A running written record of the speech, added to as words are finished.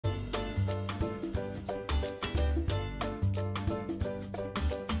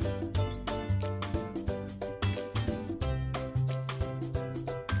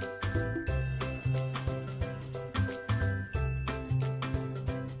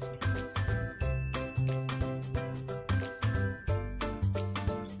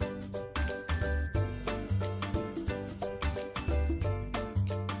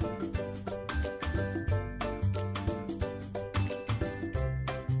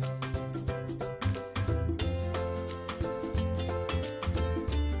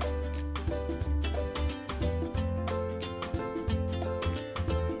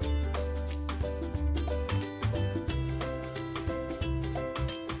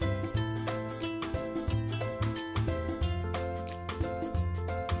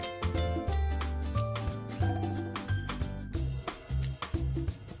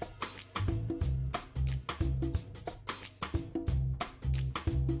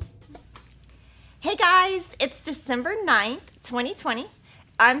Hey guys, it's December 9th, 2020.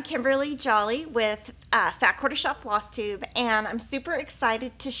 I'm Kimberly Jolly with Fat Quarter Shop Flosstube, and I'm super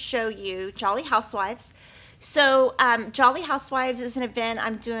excited to show you Jolly Housewives. So Jolly Housewives is an event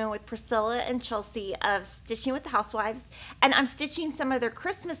I'm doing with Priscilla and Chelsea of Stitching with the Housewives, and I'm stitching some of their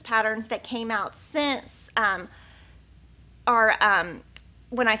Christmas patterns that came out since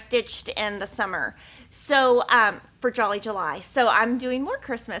when I stitched in the summer. So for Jolly July. So I'm doing more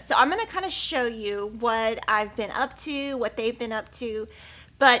Christmas. So I'm going to kind of show you what I've been up to, what they've been up to.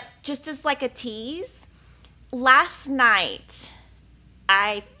 But just as like a tease, last night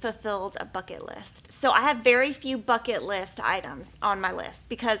I fulfilled a bucket list. So I have very few bucket list items on my list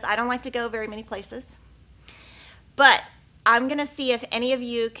because I don't like to go very many places. But I'm going to see if any of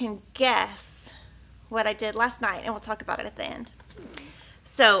you can guess what I did last night, and we'll talk about it at the end.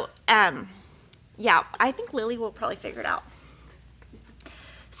 So, yeah, I think Lily will probably figure it out.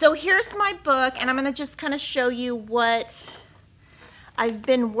 So here's my book, and I'm going to just kind of show you what I've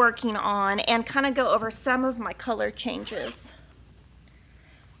been working on and kind of go over some of my color changes.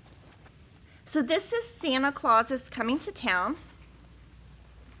 So this is Santa Claus is Coming to Town.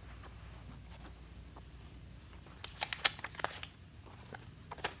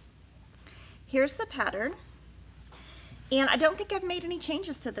 Here's the pattern. And I don't think I've made any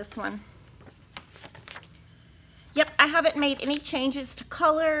changes to this one. Yep, I haven't made any changes to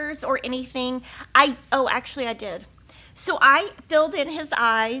colors or anything. Oh, actually I did. So I filled in his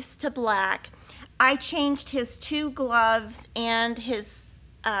eyes to black. I changed his two gloves and his,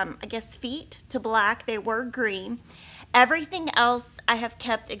 I guess, feet to black. They were green. Everything else I have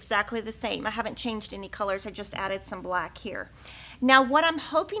kept exactly the same. I haven't changed any colors. I just added some black here. Now what I'm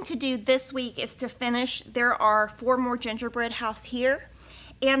hoping to do this week is to finish, there are 4 more gingerbread house here,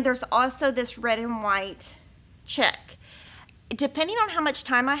 and there's also this red and white check. Depending on how much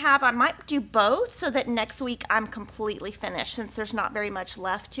time I have, I might do both so that next week I'm completely finished since there's not very much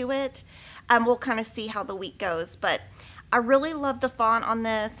left to it. We'll kind of see how the week goes, but I really love the font on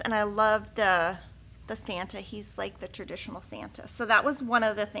this, and I love the Santa. He's like the traditional Santa. So that was one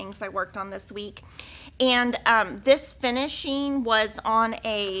of the things I worked on this week. And this finishing was on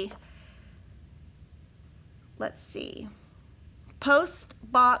a, let's see, post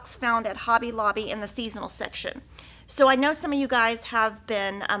box found at Hobby Lobby in the seasonal section. So I know some of you guys have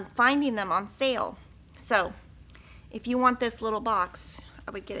been finding them on sale. So if you want this little box,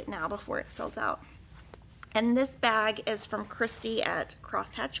 I would get it now before it sells out. And this bag is from Christy at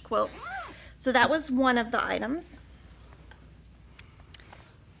Crosshatch Quilts. So that was one of the items.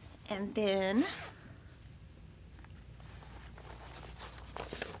 And then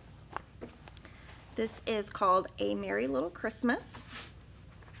this is called A Merry Little Christmas.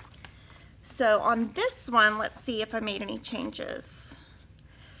 So on this one, let's see if I made any changes.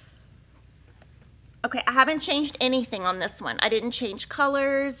 Okay, I haven't changed anything on this one. I didn't change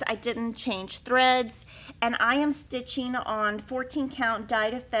colors, I didn't change threads, and I am stitching on 14 count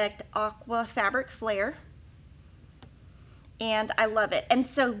dyed effect Aqua fabric flare, and I love it. And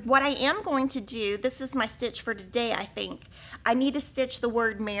so what I am going to do, this is my stitch for today, I think. I need to stitch the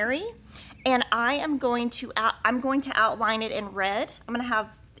word Merry, and I'm going to outline it in red. I'm going to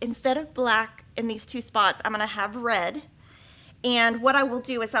have, instead of black in these 2 spots, I'm going to have red. And what I will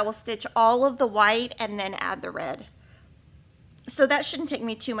do is I will stitch all of the white and then add the red. So that shouldn't take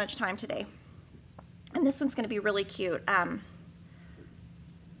me too much time today. And this one's going to be really cute. I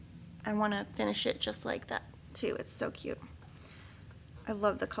want to finish it just like that too. It's so cute. I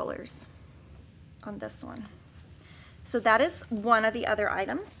love the colors on this one. So that is one of the other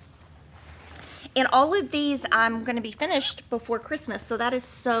items. And all of these I'm going to be finished before Christmas. So that is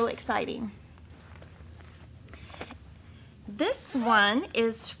so exciting. This one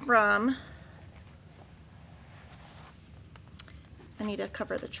is from, I need to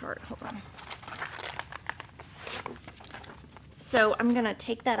cover the chart, hold on. So I'm going to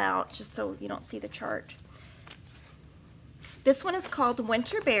take that out just so you don't see the chart. This one is called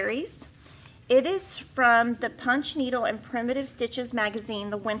Winter Berries. It is from the Punch Needle and Primitive Stitches magazine,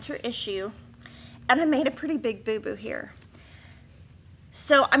 the winter issue. And I made a pretty big boo-boo here.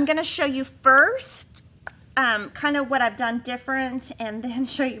 So I'm going to show you first kind of what I've done different, and then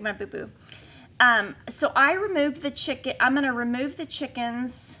show you my boo-boo. So I removed the chicken. I'm going to remove the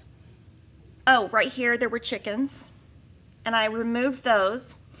chickens. Oh, right here there were chickens, and I removed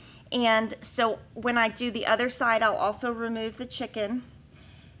those. And so when I do the other side, I'll also remove the chicken.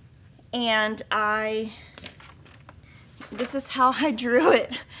 And this is how I drew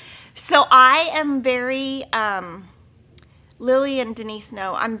it. So I am very, Lily and Denise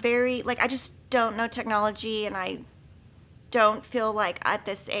know, I'm very, like, I just don't know technology, and I don't feel like at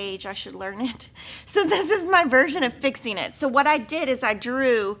this age I should learn it. So this is my version of fixing it. So what I did is I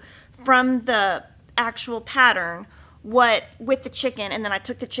drew from the actual pattern with the chicken, and then I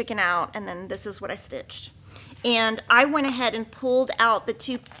took the chicken out, and then this is what I stitched. And I went ahead and pulled out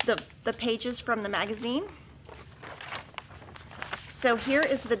the pages from the magazine. So here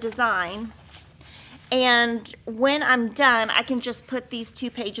is the design. And when I'm done, I can just put these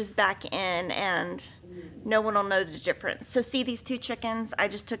 2 pages back in and no one will know the difference. So see these 2 chickens? I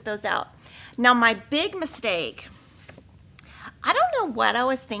just took those out. Now my big mistake, I don't know what I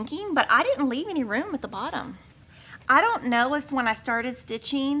was thinking, but I didn't leave any room at the bottom. I don't know if when I started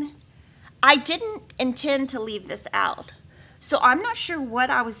stitching, I didn't intend to leave this out. So I'm not sure what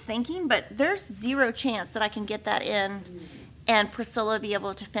I was thinking, but there's 0 chance that I can get that in and Priscilla be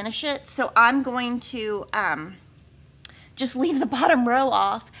able to finish it. So I'm going to just leave the bottom row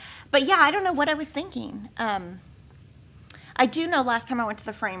off. But yeah, I don't know what I was thinking. I do know last time I went to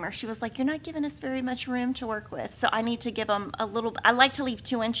the framer, she was like, you're not giving us very much room to work with. So I need to give them a little, I like to leave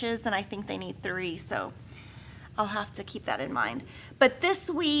 2 inches and I think they need 3. So I'll have to keep that in mind. But this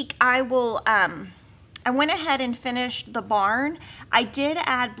week I will, I went ahead and finished the barn. I did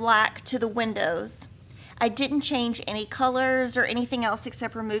add black to the windows. I didn't change any colors or anything else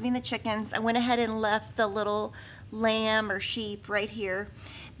except removing the chickens. I went ahead and left the little lamb or sheep right here.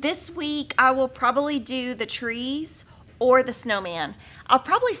 This week I will probably do the trees or the snowman. I'll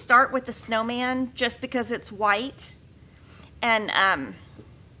probably start with the snowman just because it's white and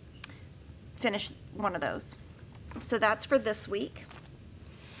finish one of those. So that's for this week.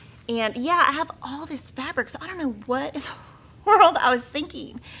 And yeah, I have all this fabric, so I don't know what in the world I was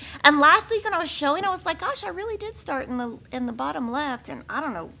thinking. And last week when I was showing, I was like, gosh, I really did start in the bottom left, and I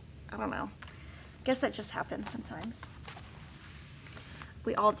don't know. I guess that just happens sometimes.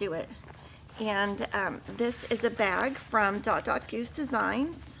 We all do it. And this is a bag from Goose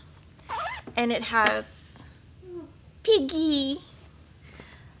Designs, and it has Piggy.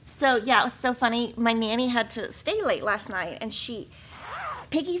 So yeah, it was so funny. My nanny had to stay late last night, and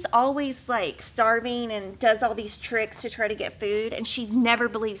Piggy's always like starving and does all these tricks to try to get food, and she never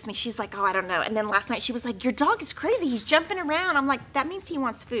believes me. She's like, oh, I don't know. And then last night she was like, your dog is crazy. He's jumping around. I'm like, that means he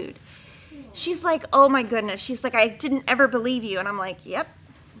wants food. She's like, oh my goodness. She's like, I didn't ever believe you. And I'm like, yep.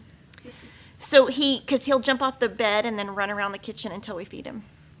 So because he'll jump off the bed and then run around the kitchen until we feed him.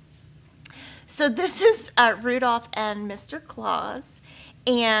 So this is Rudolph and Mr. Claus.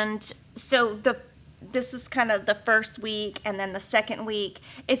 And so this is kind of the first week, and then the second week,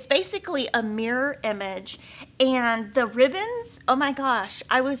 it's basically a mirror image. And the ribbons, oh my gosh,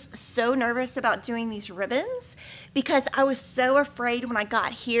 I was so nervous about doing these ribbons because I was so afraid when I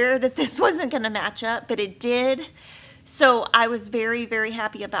got here that this wasn't going to match up, but it did. So I was very, very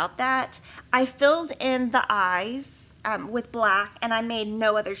happy about that. I filled in the eyes with black, and I made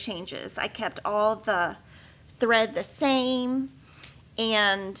no other changes. I kept all the thread the same,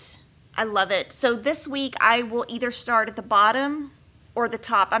 and I love it. So this week I will either start at the bottom or the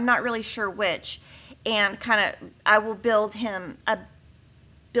top. I'm not really sure which. And I will build him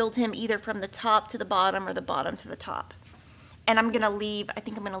either from the top to the bottom or the bottom to the top. And I think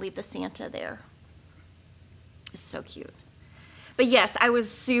I'm gonna leave the Santa there. It's so cute. But yes, I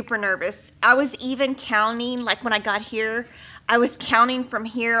was super nervous. I was even counting, like when I got here, I was counting from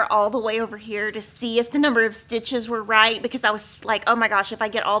here all the way over here to see if the number of stitches were right, because I was like, oh my gosh, if I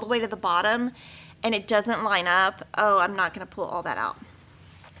get all the way to the bottom and it doesn't line up, oh, I'm not gonna pull all that out.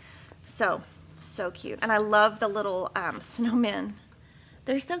 So cute. And I love the little snowmen.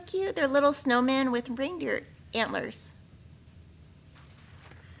 They're so cute. They're little snowmen with reindeer antlers.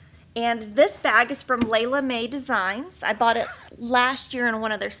 And this bag is from Layla May Designs. I bought it last year in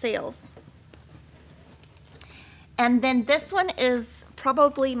one of their sales. And then this one is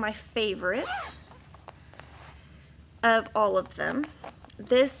probably my favorite of all of them.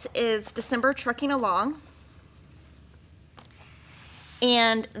 This is December Trucking Along.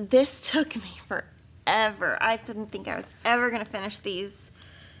 And this took me forever. I didn't think I was ever going to finish these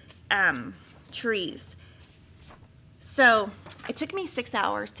trees. So it took me 6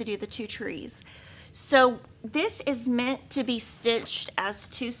 hours to do the 2 trees. So this is meant to be stitched as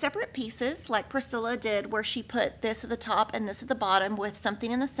 2 separate pieces, like Priscilla did, where she put this at the top and this at the bottom with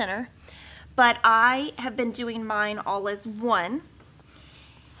something in the center. But I have been doing mine all as one.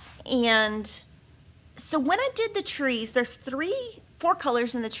 And so when I did the trees, there's 4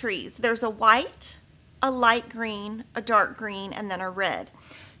 colors in the trees. There's a white, a light green, a dark green, and then a red.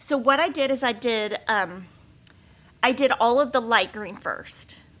 So what I did is I did all of the light green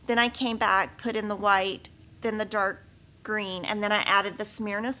first. Then I came back, put in the white, then the dark green, and then I added the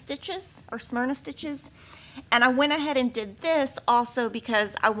Smyrna stitches. And I went ahead and did this also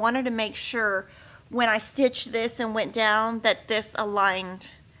because I wanted to make sure when I stitched this and went down that this aligned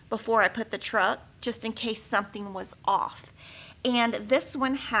before I put the truck, just in case something was off. And this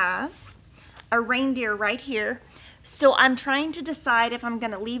one has a reindeer right here. So I'm trying to decide if I'm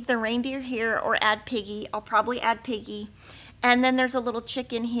going to leave the reindeer here or add Piggy. I'll probably add Piggy. And then there's a little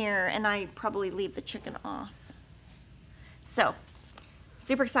chicken here, and I probably leave the chicken off. So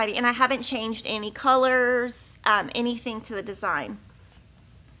super exciting. And I haven't changed any colors, anything to the design.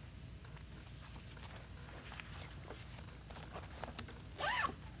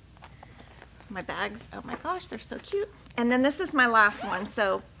 My bags, oh my gosh, they're so cute. And then this is my last one.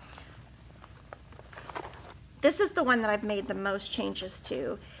 So this is the one that I've made the most changes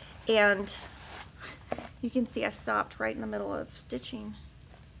to. And you can see I stopped right in the middle of stitching.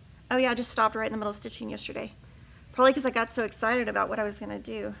 Oh yeah, I just stopped right in the middle of stitching yesterday. Probably because I got so excited about what I was gonna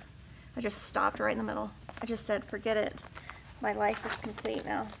do. I just stopped right in the middle. I just said, forget it. My life is complete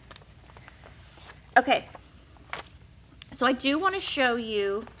now. Okay, so I do wanna show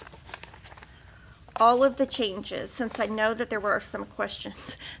you all of the changes, since I know that there were some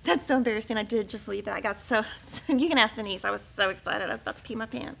questions. That's so embarrassing. I did just leave that. I got so you can ask Denise. I was so excited. I was about to pee my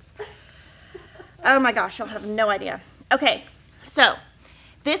pants. Oh my gosh, you'll have no idea. Okay, so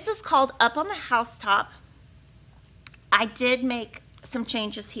this is called Up on the Housetop. I did make some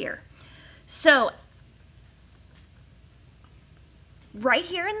changes here. So right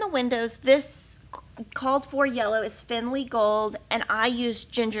here in the windows, this called for yellow is Finley Gold, and I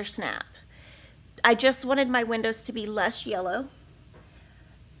used Ginger Snap. I just wanted my windows to be less yellow.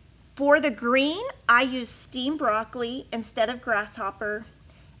 For the green, I used Steamed Broccoli instead of Grasshopper,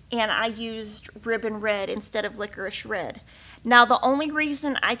 and I used Ribbon Red instead of Licorice Red. Now, the only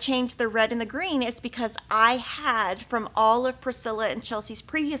reason I changed the red and the green is because I had, from all of Priscilla and Chelsea's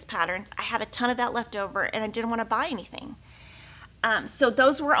previous patterns, I had a ton of that left over, and I didn't want to buy anything. So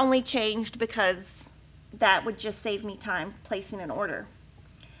those were only changed because that would just save me time placing an order.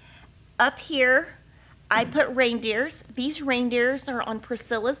 Up here, I put reindeers. These reindeers are on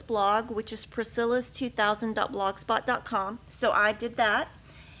Priscilla's blog, which is priscillas2000.blogspot.com. So I did that.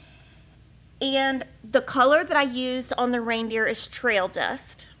 And the color that I used on the reindeer is Trail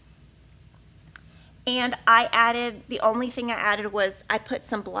Dust. And I added, the only thing I added was I put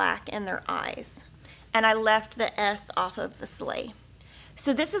some black in their eyes. And I left the S off of the sleigh.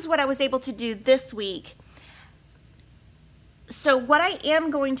 So this is what I was able to do this week. So what I am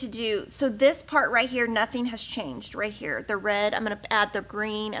going to do, so this part right here, nothing has changed right here. The red, I'm going to add the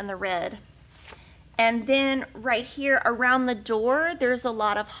green and the red. And then right here around the door, there's a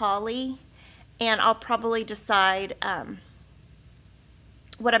lot of holly. And I'll probably decide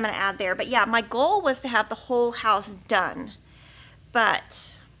what I'm going to add there. But yeah, my goal was to have the whole house done.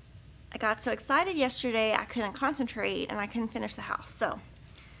 But I got so excited yesterday, I couldn't concentrate and I couldn't finish the house. So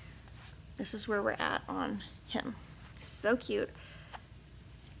this is where we're at on him. So cute.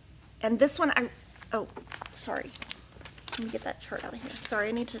 And this one, oh, sorry. Let me get that chart out of here. Sorry,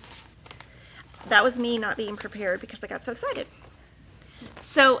 I need to, that was me not being prepared because I got so excited.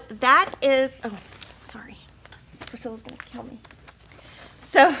 So that is, oh, sorry. Priscilla's gonna kill me.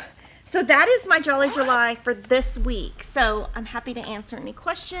 So that is my Jolly July for this week. So I'm happy to answer any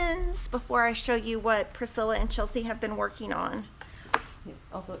questions before I show you what Priscilla and Chelsea have been working on. Yes,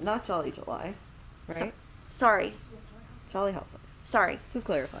 also not Jolly July, right? Sorry. Jolly Housewives. Sorry. Just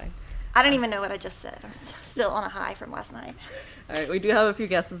clarifying. I don't even know what I just said. I'm still on a high from last night. All right, we do have a few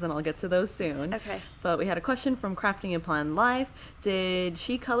guesses, and I'll get to those soon. Okay. But we had a question from Crafting and Plan Life. Did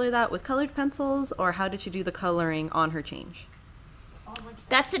she color that with colored pencils, or how did she do the coloring on her change?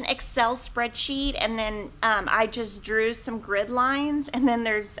 That's an Excel spreadsheet, and then I just drew some grid lines, and then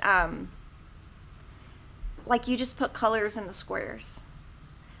there's, like you just put colors in the squares,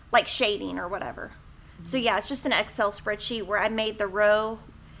 like shading or whatever. So yeah, it's just an Excel spreadsheet where I made the row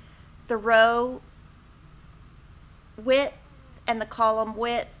width and the column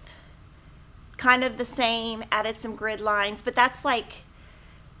width kind of the same, added some grid lines, but that's like,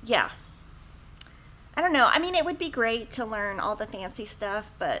 yeah. I don't know. I mean, it would be great to learn all the fancy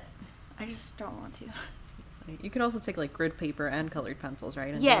stuff, but I just don't want to. That's funny. You could also take like grid paper and colored pencils,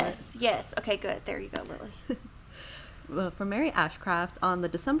 right? And yes, yes. Okay, good. There you go, Lily. From Mary Ashcraft, on the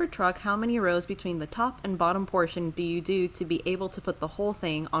December truck, how many rows between the top and bottom portion do you do to be able to put the whole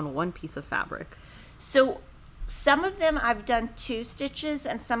thing on one piece of fabric? So some of them I've done 2 stitches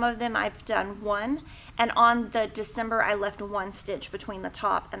and some of them I've done 1. And on the December, I left 1 stitch between the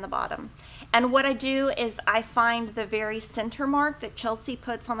top and the bottom. And what I do is I find the very center mark that Chelsea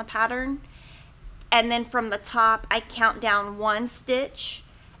puts on the pattern. And then from the top, I count down 1 stitch.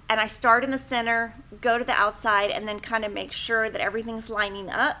 and I start in the center, go to the outside, and then kind of make sure that everything's lining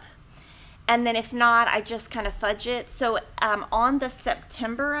up. And then if not, I just kind of fudge it. So on the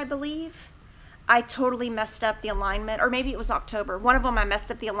September, I believe, I totally messed up the alignment, or maybe it was October. One of them I messed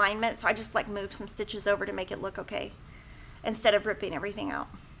up the alignment, so I just like moved some stitches over to make it look okay instead of ripping everything out.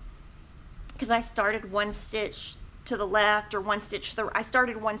 Because I started one stitch to the left or one stitch to the right. I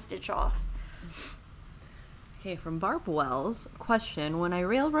started one stitch off. Okay, from Barb Wells, question, when I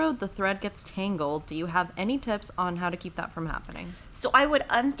railroad, the thread gets tangled. Do you have any tips on how to keep that from happening? So I would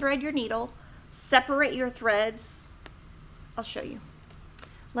unthread your needle, separate your threads. I'll show you.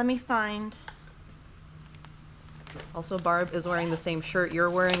 Let me find. Also, Barb is wearing the same shirt you're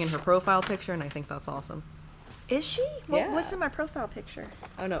wearing in her profile picture, and I think that's awesome. Is she? Yeah. What's in my profile picture?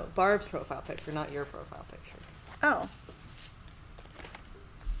 Oh, no, Barb's profile picture, not your profile picture. Oh.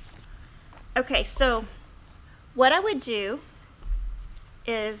 Okay, so what I would do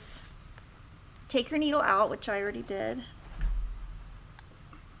is take your needle out, which I already did.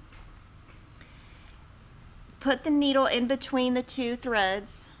 Put the needle in between the two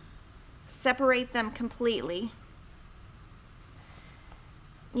threads. Separate them completely.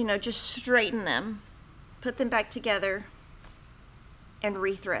 You know, just straighten them. Put them back together and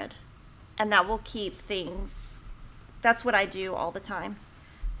rethread. And that will keep things, that's what I do all the time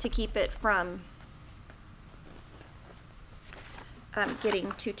to keep it from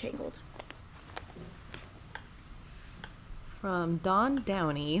getting too tangled. From Dawn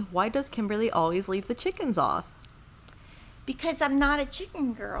Downey, why does Kimberly always leave the chickens off? Because I'm not a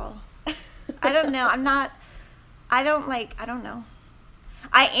chicken girl. I don't know. I don't know.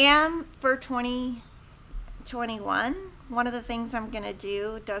 I am for 2021. One of the things I'm going to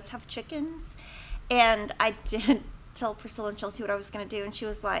do does have chickens. And I did tell Priscilla and Chelsea what I was going to do. And she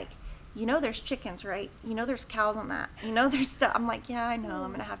was like, you know there's chickens, right? You know there's cows on that. You know there's stuff. I'm like, yeah, I know.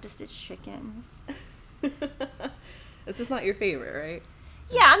 I'm going to have to stitch chickens. It's just not your favorite, right?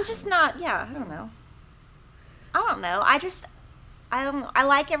 Yeah, I'm just not, yeah, I don't know. I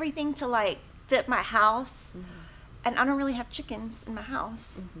like everything to like fit my house. Mm-hmm. And I don't really have chickens in my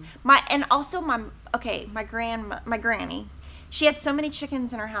house. Mm-hmm. My granny, she had so many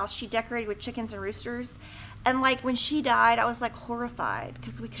chickens in her house. She decorated with chickens and roosters. And like when she died, I was like horrified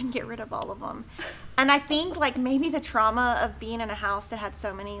because we couldn't get rid of all of them. And I think like maybe the trauma of being in a house that had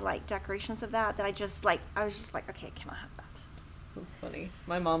so many like decorations of that I was just like, okay, can I have that? That's funny.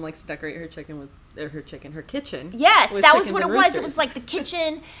 My mom likes to decorate her kitchen. Yes, that was what it was. Roosters. It was like the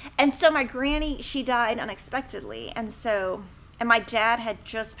kitchen. And so my granny, she died unexpectedly. And my dad had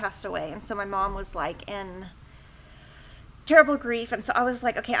just passed away. And so my mom was like in terrible grief. And so I was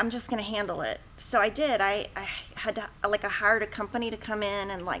like, okay, I'm just going to handle it. So I did. I had to, I hired a company to come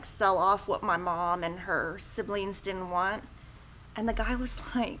in and like sell off what my mom and her siblings didn't want. And the guy was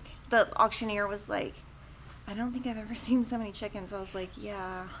like, the auctioneer was like, I don't think I've ever seen so many chickens. I was like,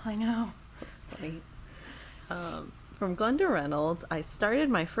 yeah, I know. That's funny. From Glenda Reynolds, I started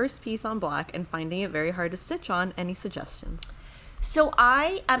my first piece on black and finding it very hard to stitch on. Any suggestions? So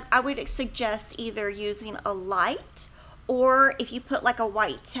I would suggest either using a light, or if you put like a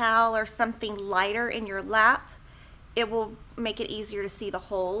white towel or something lighter in your lap, it will make it easier to see the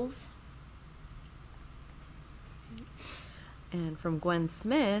holes. And from Gwen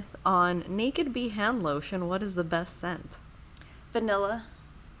Smith, on Naked Bee hand lotion, what is the best scent? Vanilla.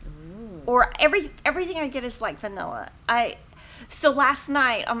 Ooh. Or everything I get is like vanilla. So last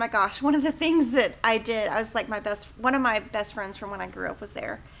night, oh my gosh, one of the things that I did, I was like one of my best friends from when I grew up was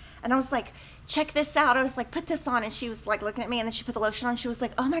there. And I was like, check this out. I was like, put this on. And she was like looking at me, and then she put the lotion on. She was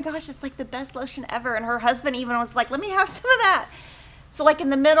like, oh my gosh, it's like the best lotion ever. And her husband even was like, let me have some of that. So like in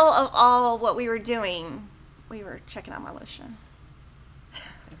the middle of all what we were doing, we were checking out my lotion.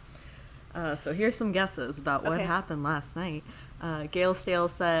 So here's some guesses about what happened last night. Gail Stale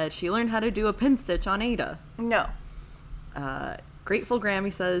said she learned how to do a pin stitch on Aida. No. Grateful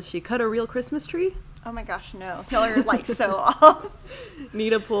Grammy says she cut a real Christmas tree. Oh my gosh, no. Y'all are like so off.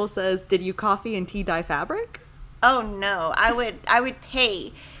 Nita Poole says, did you coffee and tea dye fabric? Oh no. I would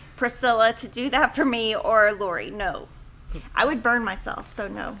pay Priscilla to do that for me, or Lori. No. I would burn myself, so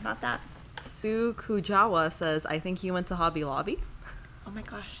no, not that. Sue Kujawa says, I think you went to Hobby Lobby. Oh my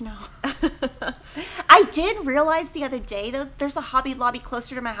gosh, no. I did realize the other day, though, there's a Hobby Lobby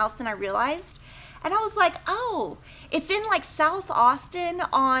closer to my house than I realized. And I was like, oh, it's in like South Austin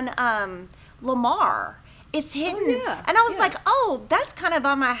on Lamar. It's hidden. Oh, yeah. And I was like, oh, that's kind of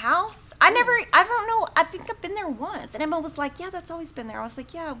by my house. I don't know. I think I've been there once. And Emma was like, yeah, that's always been there. I was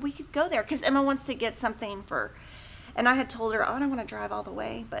like, yeah, we could go there. Because Emma wants to get something and I had told her, oh, I don't want to drive all the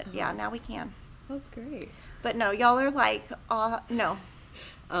way. But yeah, now we can. That's great. But no, y'all are like, no.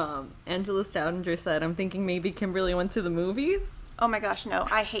 Angela Stoudinger said, I'm thinking maybe Kimberly went to the movies. Oh my gosh, no.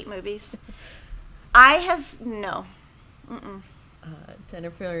 I hate movies. No. Mm-mm.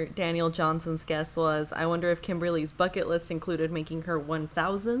 Jennifer Daniel Johnson's guess was, I wonder if Kimberly's bucket list included making her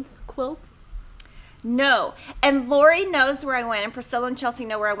 1,000th quilt. No. And Lori knows where I went, and Priscilla and Chelsea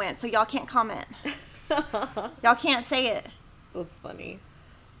know where I went, so y'all can't comment. Y'all can't say it. That's funny.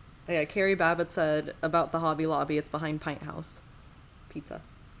 Yeah, Carrie Babbitt said about the Hobby Lobby, it's behind Pint House Pizza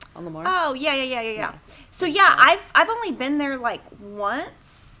on Lamar. Oh, yeah. So yeah, I've only been there like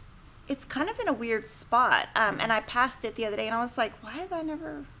once. It's kind of in a weird spot. And I passed it the other day and I was like, why have I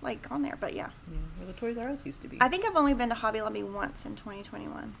never like gone there? But yeah. Yeah, where the Toys R Us used to be. I think I've only been to Hobby Lobby once in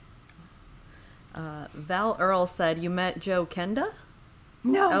 2021. Val Earl said, you met Joe Kenda?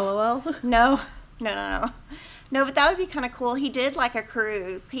 No. LOL? No, but that would be kind of cool. He did like a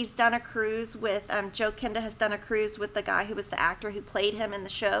cruise. He's done a cruise with, Joe Kenda has done a cruise with the guy who was the actor who played him in the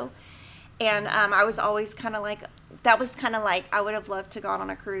show. And I was always kind of like, that was kind of like, I would have loved to go on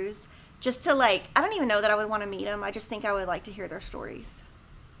a cruise. Just to like, I don't even know that I would want to meet him. I just think I would like to hear their stories.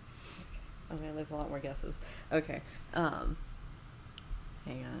 Okay, there's a lot more guesses. Okay. Hang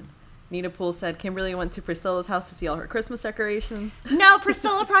on. Nita Poole said Kimberly went to Priscilla's house to see all her Christmas decorations. No,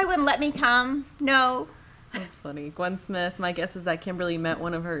 Priscilla probably wouldn't let me come. No. That's funny. Gwen Smith, my guess is that Kimberly met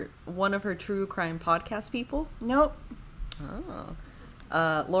one of her true crime podcast people. Nope.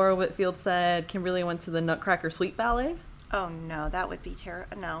 Oh. Laura Whitfield said Kimberly went to the Nutcracker Suite Ballet. Oh no, that would be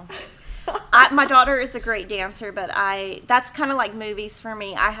terrible. No. My daughter is a great dancer, but that's kind of like movies for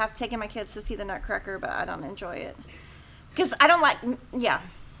me. I have taken my kids to see the Nutcracker, but I don't enjoy it. Because I don't like, yeah.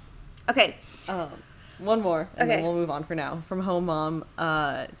 Okay. One more, and then we'll move on for now. From Home Mom,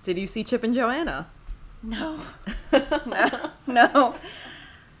 did you see Chip and Joanna? No. No.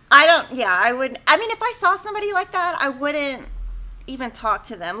 I wouldn't. I mean, if I saw somebody like that, I wouldn't even talk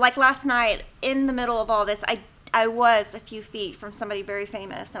to them. Like last night, in the middle of all this, I was a few feet from somebody very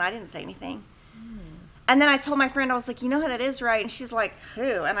famous, and I didn't say anything. And then I told my friend, I was like, you know who that is, right? And she's like,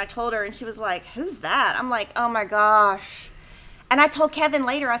 who? And I told her, and she was like, who's that? I'm like, oh my gosh. And I told Kevin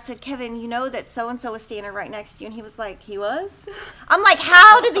later, I said, Kevin, you know that so-and-so was standing right next to you? And he was like, he was? I'm like,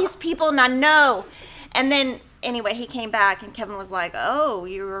 how do these people not know? And then, anyway, he came back, and Kevin was like, oh,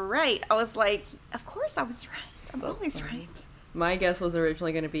 you were right. I was like, of course I was right. I'm always right. My guess was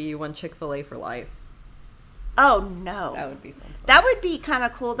originally going to be you won Chick-fil-A for life. Oh, no. That would be something. That would be kind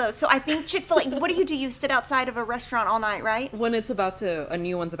of cool, though. So I think Chick-fil-A, what do? You sit outside of a restaurant all night, right? When it's a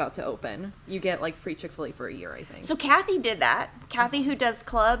new one's about to open, you get like free Chick-fil-A for a year, I think. So Kathy did that. Kathy, who does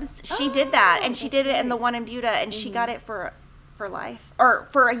clubs, she did that. And she did it in the one in Buda, and she got it for life. Or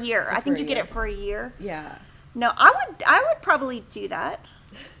for a year. I think you get it for a year. Yeah. No, I would probably do that.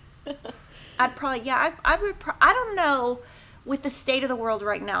 I'd probably, yeah, I would, I don't know with the state of the world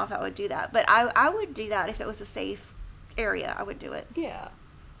right now if I would do that, but I would do that if it was a safe area. I would do it. Yeah.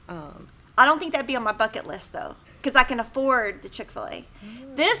 I don't think that'd be on my bucket list though, because I can afford the Chick-fil-A.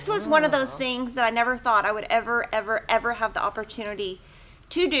 This was one of those things that I never thought I would ever have the opportunity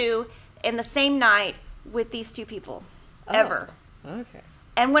to do in the same night with these two people. Ever. Okay.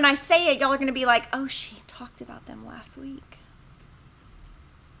 And when I say it, y'all are going to be like, oh, she talked about them last week.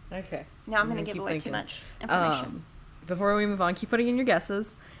 Okay. Now I'm going to give away too much information. Before we move on, keep putting in your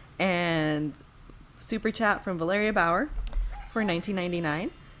guesses. And super chat from Valeria Bauer for $19.99.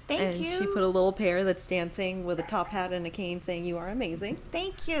 Thank you. And she put a little pear that's dancing with a top hat and a cane saying, you are amazing.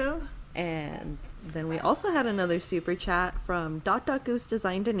 Thank you. And then we also had another super chat from Goose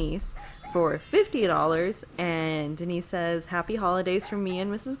Design Denise for $50. And Denise says, happy holidays from me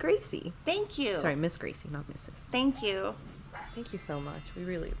and Mrs. Gracie. Thank you. Sorry, Miss Gracie, not Mrs. Thank you. Thank you so much. We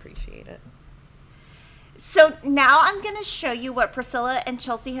really appreciate it. So now I'm going to show you what Priscilla and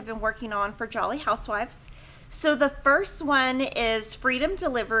Chelsea have been working on for Jolly Housewives. So the first one is Freedom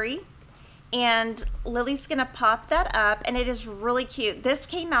Delivery. And Lily's going to pop that up. And it is really cute. This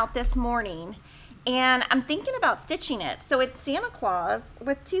came out this morning. And I'm thinking about stitching it. So it's Santa Claus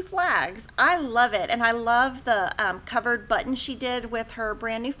with 2 flags. I love it. And I love the covered button she did with her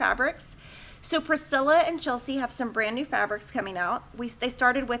brand new fabrics. So Priscilla and Chelsea have some brand new fabrics coming out. They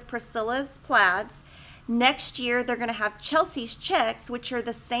started with Priscilla's plaids. Next year, they're going to have Chelsea's checks, which are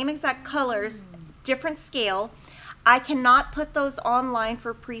the same exact colors, different scale. I cannot put those online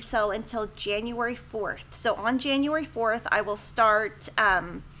for pre-sale until January 4th. So on January 4th, I will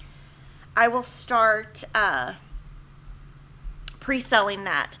start pre-selling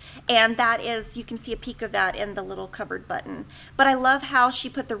that. And that is, you can see a peek of that in the little covered button. But I love how she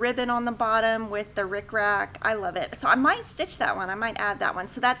put the ribbon on the bottom with the rickrack. I love it. So I might stitch that one. I might add that one.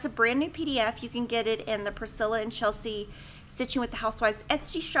 So that's a brand new PDF. You can get it in the Priscilla and Chelsea Stitching with the Housewives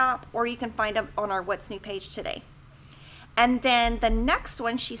Etsy shop, or you can find them on our What's New page today. And then the next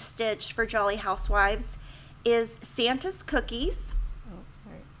one she stitched for Jolly Housewives is Santa's Cookies. Oh,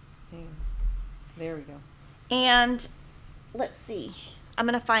 sorry. Hang on. There we go. And let's see. I'm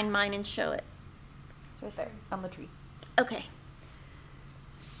going to find mine and show it. It's right there on the tree. Okay.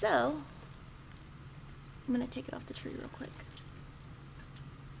 So, I'm going to take it off the tree real quick.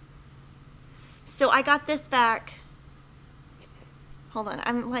 So I got this back. Hold on.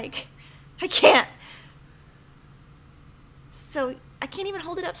 I'm like, I can't. So I can't even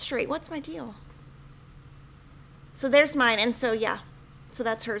hold it up straight. What's my deal? So there's mine. And so, yeah. So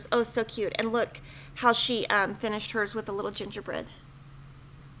that's hers. Oh, so cute. And look how she finished hers with a little gingerbread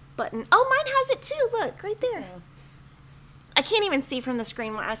button. Oh, mine has it too. Look, right there. Yeah. I can't even see from the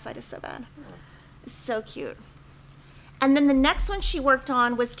screen. My eyesight is so bad. It's so cute. And then the next one she worked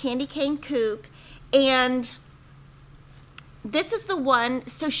on was Candy Cane Coupe. And this is the one,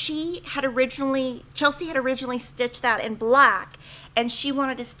 so Chelsea had originally stitched that in black, and she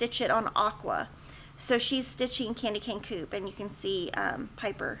wanted to stitch it on Aqua. So she's stitching Candy Cane Coupe, and you can see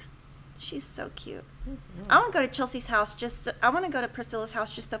Piper. She's so cute. I want to go to Chelsea's house I want to go to Priscilla's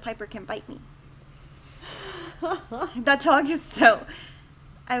house just so Piper can bite me. That dog is so,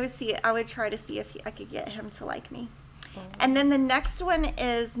 I would try to see if I could get him to like me. And then the next one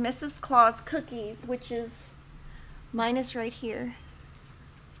is Mrs. Claus Cookies, which is, mine is right here.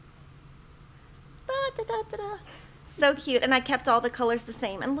 Da, da, da, da, da. So cute. And I kept all the colors the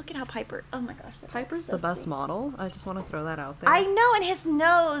same. And look at how Piper, oh my gosh. Piper's so the best sweet. model. I just want to throw that out there. I know, and his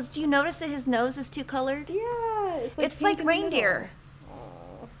nose. Do you notice that his nose is two colored? Yeah. It's like reindeer.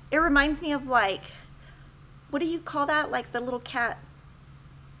 It reminds me of like, what do you call that? Like the little cat.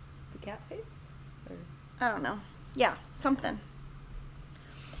 The cat face? Or? I don't know. Yeah, something.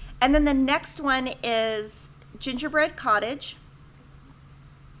 And then the next one is Gingerbread Cottage.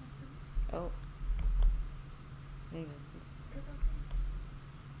 Oh. Hang on.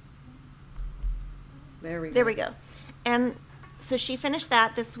 There we go. There we go. And so she finished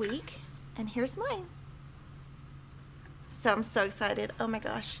that this week, and here's mine. So I'm so excited. Oh my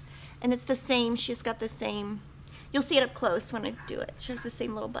gosh. And it's the same. She's got the same. You'll see it up close when I do it. She has the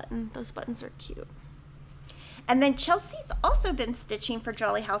same little button. Those buttons are cute. And then Chelsea's also been stitching for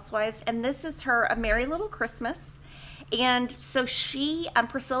Jolly Housewives, and this is her A Merry Little Christmas. And so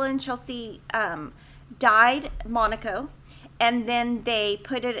Priscilla and Chelsea dyed Monaco, and then they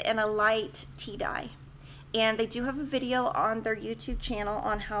put it in a light tea dye. And they do have a video on their YouTube channel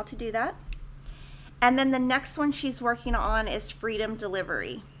on how to do that. And then the next one she's working on is Freedom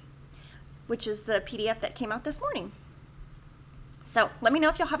Delivery, which is the PDF that came out this morning. So let me know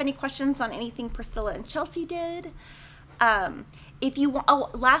if you'll have any questions on anything Priscilla and Chelsea did. If you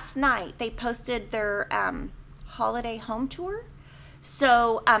want, last night they posted their holiday home tour.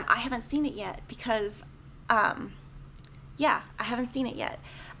 So I haven't seen it yet because, yeah, I haven't seen it yet.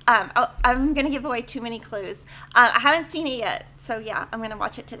 I'm going to give away too many clues. I haven't seen it yet. So yeah, I'm going to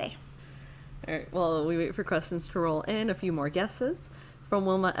watch it today. All right, well, we wait for questions to roll in. A few more guesses. From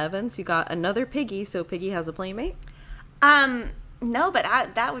Wilma Evans, you got another Piggy, so Piggy has a playmate? No, but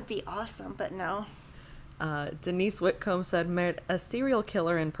that would be awesome, but no. Denise Whitcomb said, met a serial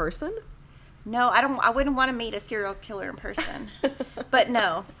killer in person? No, I wouldn't want to meet a serial killer in person. But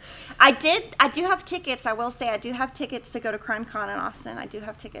no. I do have tickets. I will say I do have tickets to go to CrimeCon in Austin. I do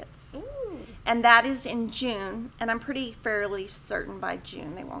have tickets. Ooh. And that is in June, and I'm fairly certain by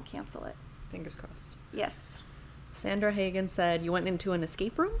June they won't cancel it. Fingers crossed. Yes. Sandra Hagen said, you went into an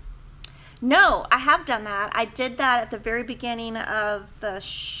escape room? No, I have done that. I did that at the very beginning of the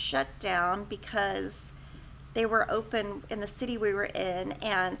shutdown because they were open in the city we were in,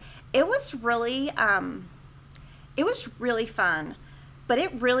 and it was really fun. But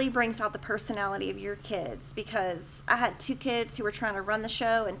it really brings out the personality of your kids, because I had 2 kids who were trying to run the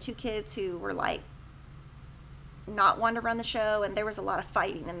show and 2 kids who were like not wanting to run the show, and there was a lot of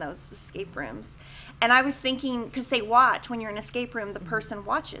fighting in those escape rooms. And I was thinking, because they watch, when you're in an escape room, the person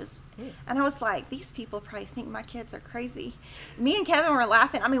watches. And I was like, these people probably think my kids are crazy. Me and Kevin were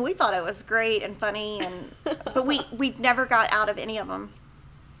laughing. I mean, we thought it was great and funny, but we never got out of any of them.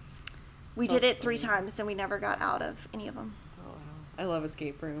 We did it 3 times, and we never got out of any of them. Oh, wow. I love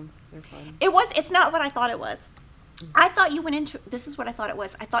escape rooms. They're fun. It's not what I thought it was. I thought you went into, this is what I thought it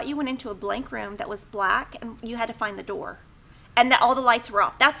was. I thought you went into a blank room that was black, and you had to find the door. And that all the lights were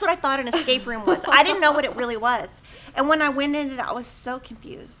off. That's what I thought an escape room was. I didn't know what it really was. And when I went in it, I was so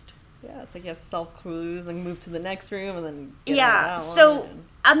confused. Yeah, it's like you have to solve clues and move to the next room and then get yeah, out of that so one.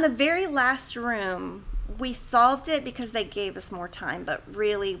 on the very last room, we solved it because they gave us more time, but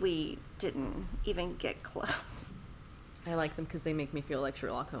really we didn't even get close. I like them because they make me feel like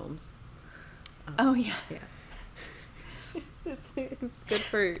Sherlock Holmes. Oh, yeah. Yeah. It's good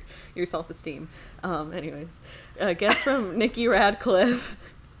for your self-esteem. Anyways, a guess from Nikki Radcliffe.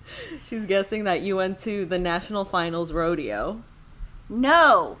 She's guessing that you went to the National Finals Rodeo.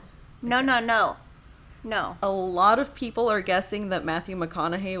 No. No. A lot of people are guessing that Matthew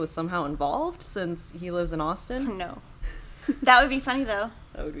McConaughey was somehow involved since he lives in Austin. No. That would be funny, though.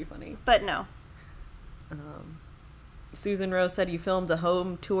 That would be funny. But no. Susan Rose said you filmed a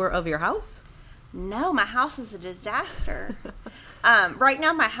home tour of your house? No, my house is a disaster. Right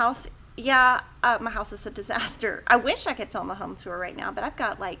now, my house is a disaster. I wish I could film a home tour right now, but I've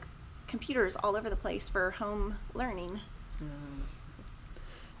got, like, computers all over the place for home learning.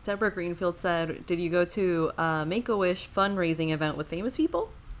 Deborah Greenfield said, did you go to a Make-A-Wish fundraising event with famous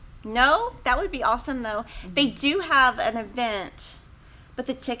people? No, that would be awesome, though. They do have an event, but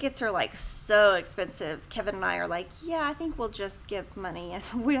the tickets are, like, so expensive. Kevin and I are like, yeah, I think we'll just give money. And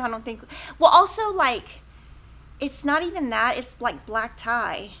I don't think... Well, also, like, it's not even that. It's, like, black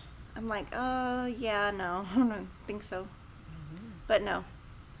tie. I'm like, yeah, no. I don't think so. But no.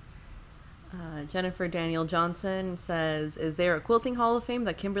 Jennifer Daniel Johnson says, is there a quilting hall of fame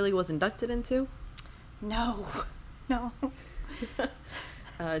that Kimberly was inducted into? No.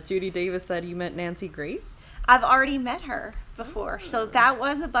 Judy Davis said you met Nancy Grace? I've already met her before, so that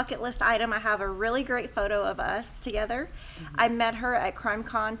was a bucket list item. I have a really great photo of us together. I met her at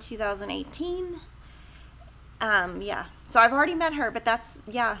CrimeCon 2018. Yeah, so I've already met her, but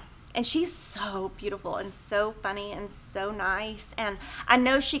and she's so beautiful and so funny and so nice, and I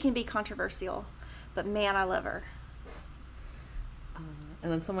know she can be controversial, but man, I love her.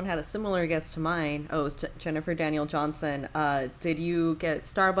 And then someone had a similar guess to mine. Oh, it was Jennifer Daniel Johnson. Did you get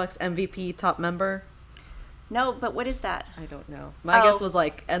Starbucks MVP top member? No, but what is that? I don't know. My guess was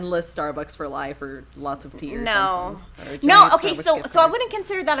like endless Starbucks for life or lots of tea or no. something. No, okay, so I wouldn't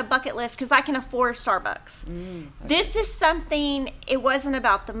consider that a bucket list because I can afford Starbucks. Okay. This is something, it wasn't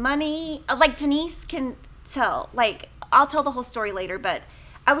about the money. Like Denise can tell. Like, I'll tell the whole story later, but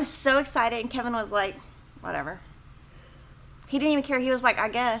I was so excited and Kevin was like, whatever. He didn't even care. He was like, I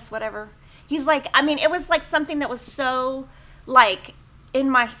guess, whatever. He's like, I mean, it was like something that was so, like, in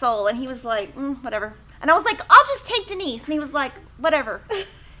my soul. And he was like, whatever. And I was like, I'll just take Denise. And he was like, whatever.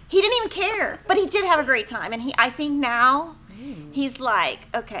 He didn't even care. But he did have a great time. And I think now he's like,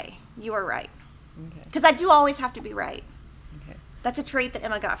 okay, you are right. Because I do always have to be right. Okay. That's a trait that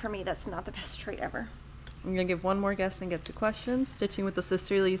Emma got from me. That's not the best trait ever. I'm going to give one more guess and get to questions. Stitching with the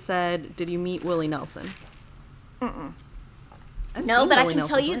Sisterly said, did you meet Willie Nelson? No, but I can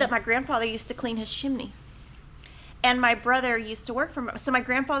tell you that my grandfather used to clean his chimney. And my brother used to work for me. So my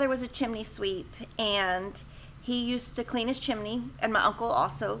grandfather was a chimney sweep, and he used to clean his chimney, and my uncle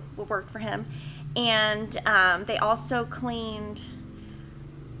also worked for him. And they also cleaned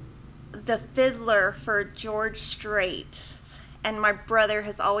the fiddler for George Strait. And my brother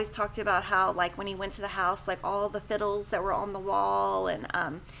has always talked about how, like, when he went to the house, like, all the fiddles that were on the wall, and,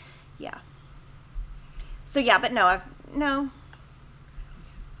 yeah. So, yeah, but no.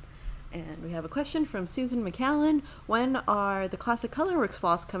 And we have a question from Susan McCallan. When are the classic Colorworks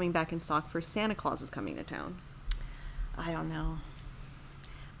floss coming back in stock for Santa Claus is coming to town? I don't know.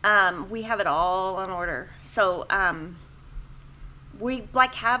 We have it all on order. So, we,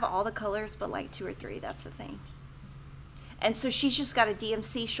 like, have all the colors, but, like, 2 or 3. That's the thing. And so she's just got a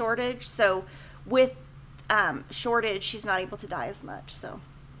DMC shortage. So with shortage, she's not able to dye as much. So.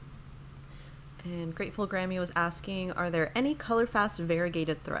 And Grateful Grammy was asking, are there any color-fast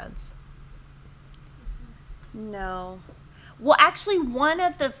variegated threads? No. Well, actually, one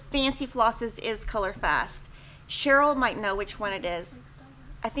of the fancy flosses is color fast. Cheryl might know which one it is.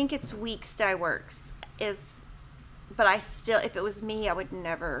 I think it's Weeks Dye Works. But I still, if it was me, I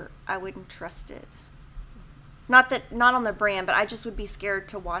wouldn't trust it. Not on the brand, but I just would be scared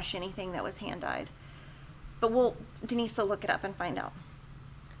to wash anything that was hand dyed. But Denise will look it up and find out.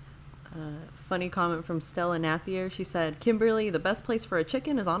 Funny comment from Stella Napier. She said, Kimberly, the best place for a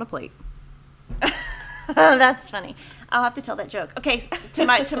chicken is on a plate. That's funny. I'll have to tell that joke. Okay, to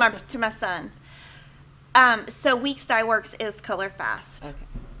my son. So Weeks Dye Works is color fast. Okay.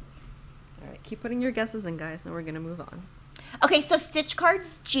 All right, keep putting your guesses in, guys, and we're gonna move on. Okay, so Stitch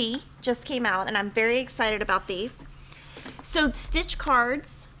Cards G just came out, and I'm very excited about these. So Stitch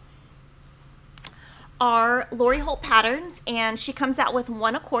Cards are Lori Holt patterns, and she comes out with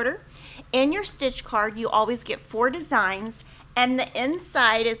 1 1/4. In your stitch card, you always get 4 designs, and the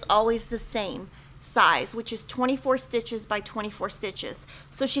inside is always the same size, which is 24 stitches by 24 stitches.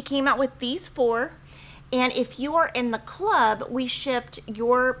 So she came out with these 4, and if you are in the club, we shipped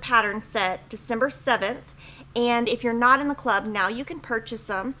your pattern set December 7th, And if you're not in the club, now you can purchase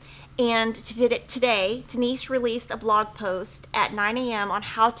them. And today, Denise released a blog post at 9 a.m. on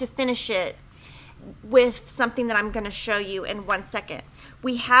how to finish it with something that I'm going to show you in 1 second.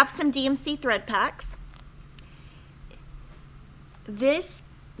 We have some DMC thread packs. These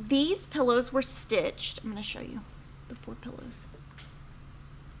pillows were stitched. I'm going to show you the 4 pillows.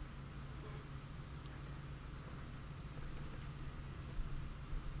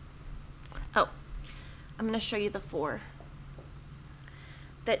 Oh, I'm going to show you the 4.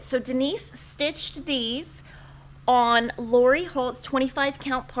 So Denise stitched these on Lori Holt's 25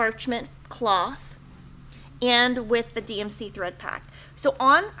 count parchment cloth and with the DMC thread pack. So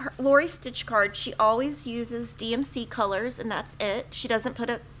on Lori's stitch card, she always uses DMC colors, and that's it. She doesn't put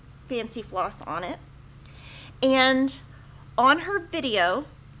a fancy floss on it. And on her video,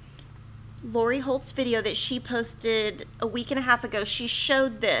 Lori Holt's video that she posted a week and a half ago, she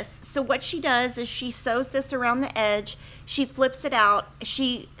showed this. So what she does is she sews this around the edge, she flips it out,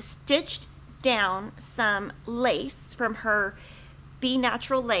 she stitched down some lace from her Be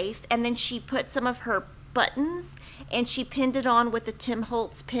Natural lace, and then she put some of her buttons and she pinned it on with the Tim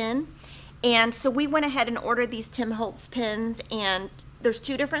Holtz pin. And so we went ahead and ordered these Tim Holtz pins, and there's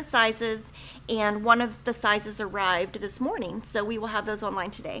 2 different sizes, and one of the sizes arrived this morning, so we will have those online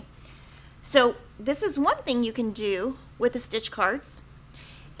today. So this is one thing you can do with the stitch cards,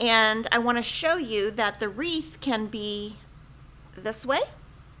 and I want to show you that the wreath can be this way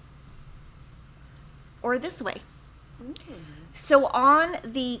or this way. So on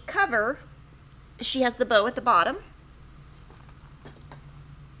the cover, she has the bow at the bottom,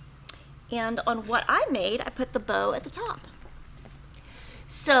 and on what I made, I put the bow at the top.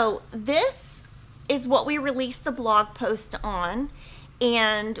 So this is what we released the blog post on.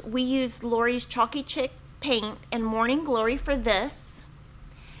 And we used Lori's Chalky Chicks paint and Morning Glory for this.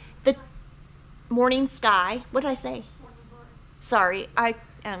 The Morning Sky. What did I say? Sorry, I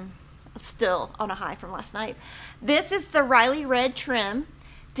am still on a high from last night. This is the Riley Red trim.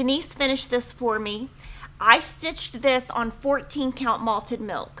 Denise finished this for me. I stitched this on 14 count malted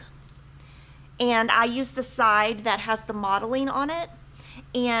milk. And I used the side that has the modeling on it.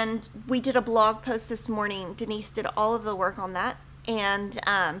 And we did a blog post this morning. Denise did all of the work on that. And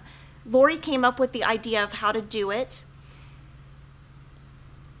Lori came up with the idea of how to do it.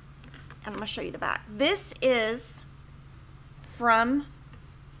 And I'm going to show you the back. This is from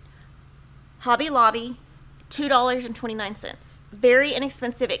Hobby Lobby, $2.29. Very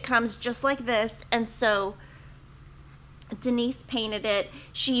inexpensive. It comes just like this. And so Denise painted it.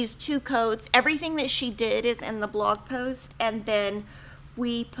 She used 2 coats. Everything that she did is in the blog post. And then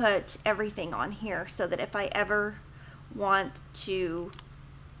we put everything on here so that if I ever want to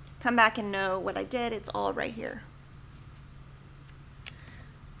come back and know what I did, it's all right here.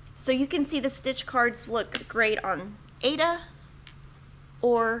 So you can see the stitch cards look great on Aida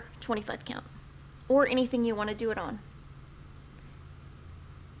or 25 count or anything you want to do it on.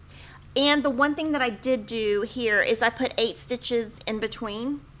 And the one thing that I did do here is I put 8 stitches in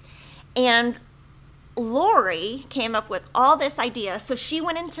between, and Lori came up with all this idea. So she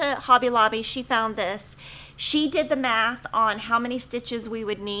went into Hobby Lobby, she found this. She did the math on how many stitches we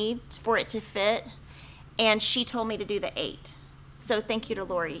would need for it to fit, and she told me to do the 8. So thank you to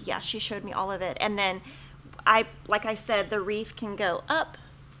Lori. Yeah, she showed me all of it. And then like I said, the wreath can go up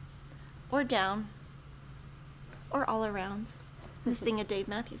or down or all around. I'm sing a Dave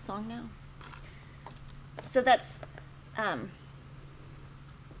Matthews song now. So that's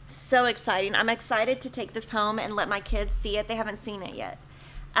so exciting. I'm excited to take this home and let my kids see it. They haven't seen it yet.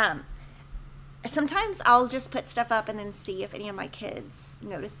 Sometimes I'll just put stuff up and then see if any of my kids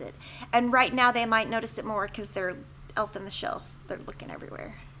notice it. And right now they might notice it more because they're Elf on the Shelf. They're looking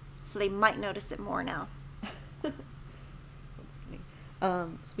everywhere. So they might notice it more now. That's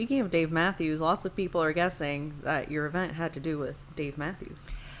funny. Speaking of Dave Matthews, lots of people are guessing that your event had to do with Dave Matthews.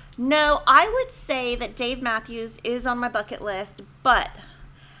 No, I would say that Dave Matthews is on my bucket list, but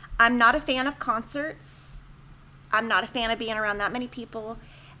I'm not a fan of concerts. I'm not a fan of being around that many people.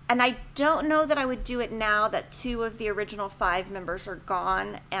 And I don't know that I would do it now that 2 of the original 5 members are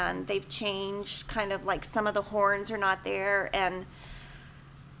gone and they've changed, kind of like some of the horns are not there. And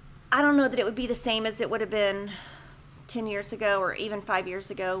I don't know that it would be the same as it would have been 10 years ago or even 5 years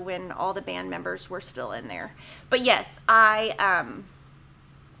ago when all the band members were still in there. But yes, one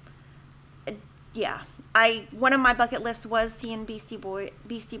of my bucket lists was seeing Beastie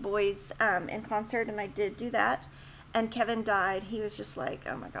Boys in concert, and I did do that. And Kevin died. He was just like,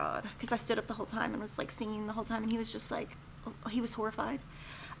 oh my God, because I stood up the whole time and was like singing the whole time, and he was just like, oh, he was horrified.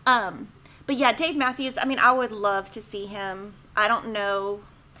 But yeah, Dave Matthews, I mean, I would love to see him. I don't know.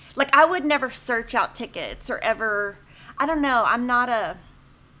 Like, I would never search out tickets or ever, I don't know, I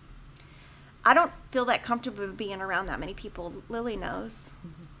don't feel that comfortable being around that many people. Lily knows.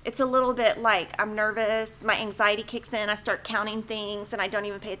 It's a little bit like I'm nervous, my anxiety kicks in, I start counting things, and I don't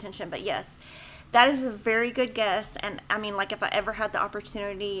even pay attention. But yes, that is a very good guess. And I mean, like, if I ever had the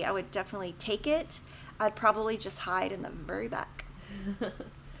opportunity, I would definitely take it. I'd probably just hide in the very back.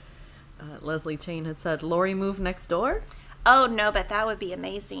 Leslie Chain had said, Lori moved next door? Oh, no, but that would be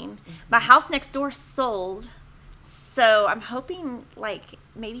amazing. My house next door sold, so I'm hoping, like,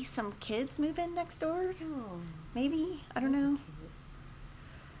 maybe some kids move in next door. Oh. Maybe. I don't know.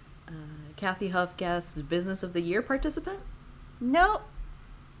 Kathy Huff guessed Business of the Year participant? Nope.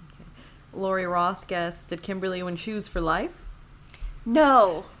 Okay. Lori Roth guessed, did Kimberly win shoes for life?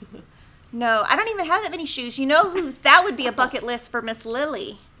 No. No, I don't even have that many shoes. You know who? That would be a bucket list for Miss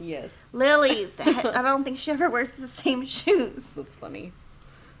Lily. Yes. Lily, I don't think she ever wears the same shoes. That's funny.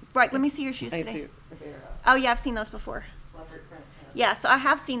 Right, let me see your shoes I today. too. Oh, yeah, I've seen those before. Yeah, so I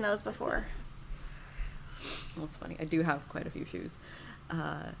have seen those before. That's funny. I do have quite a few shoes.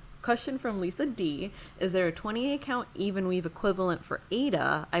 Question from Lisa D. Is there a 28 count even weave equivalent for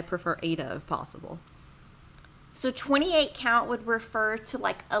Aida? I prefer Aida if possible. So 28 count would refer to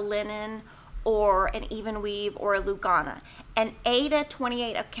like a linen or an even weave or a Lugana. An Aida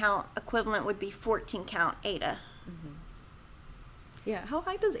 28 count equivalent would be 14 count Aida. Mm-hmm. Yeah, how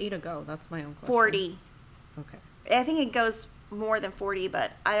high does Aida go? That's my own question. 40. Okay. I think it goes more than 40,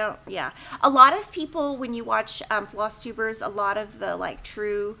 but I don't, yeah. A lot of people, when you watch Flosstubers, a lot of the like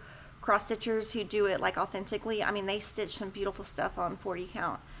true cross stitchers who do it like authentically, I mean, they stitch some beautiful stuff on 40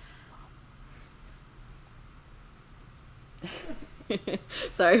 count.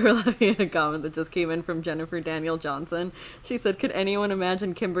 Sorry, we're laughing at a comment that just came in from Jennifer Daniel Johnson. She said, could anyone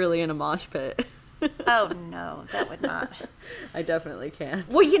imagine Kimberly in a mosh pit? Oh, no, that would not. I definitely can't.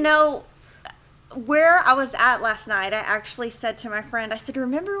 Well, you know, where I was at last night, I actually said to my friend, I said,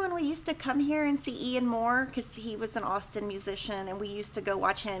 remember when we used to come here and see Ian Moore? Because he was an Austin musician, and we used to go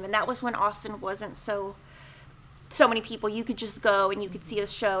watch him. And that was when Austin wasn't so many people. You could just go and you could see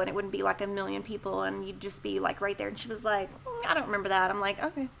his show, and it wouldn't be like a million people, and you'd just be like right there. And she was like, I don't remember that. I'm like,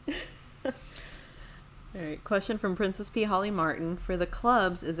 okay. All right, question from Princess P. Holly Martin. For the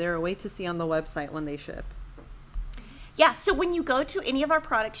clubs, is there a way to see on the website when they ship? Yeah, so when you go to any of our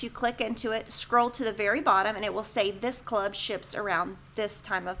products, you click into it, scroll to the very bottom, and it will say this club ships around this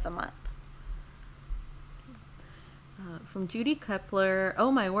time of the month. From Judy Kepler,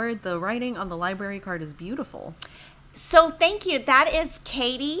 oh my word, the writing on the library card is beautiful. So thank you. That is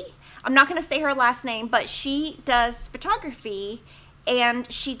Katie. I'm not going to say her last name, but she does photography,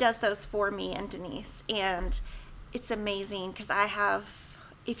 and she does those for me and Denise. And it's amazing because I have,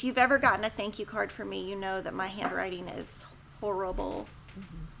 if you've ever gotten a thank you card from me, you know that my handwriting is horrible.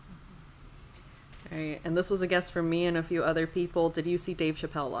 All right, and this was a guess from me and a few other people. Did you see Dave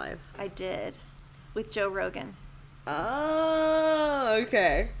Chappelle live? I did, with Joe Rogan. Oh,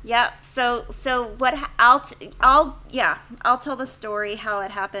 okay. Yep. So what? I'll tell the story how it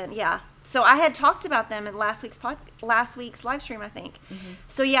happened. Yeah. So I had talked about them in last week's live stream, I think. Mm-hmm.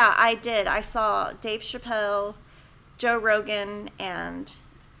 So yeah, I did. I saw Dave Chappelle, Joe Rogan, and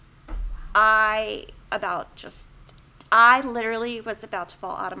I literally was about to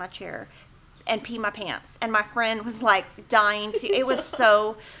fall out of my chair and pee my pants, and my friend was like dying to. It was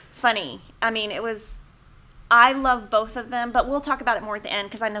so funny. I mean, I love both of them, but we'll talk about it more at the end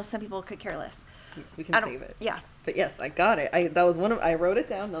because I know some people could care less. Yes, we can save it. Yeah. But yes, I got it. I wrote it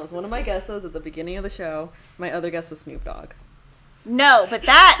down. That was one of my guesses at the beginning of the show. My other guess was Snoop Dogg. No, but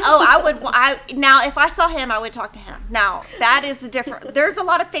now if I saw him, I would talk to him. Now, that is the different. There's a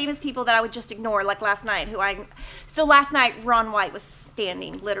lot of famous people that I would just ignore, like last night, so last night, Ron White was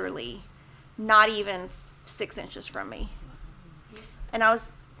standing literally not even 6 inches from me. And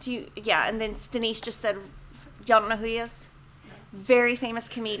and then Denise just said, y'all don't know who he is? Very famous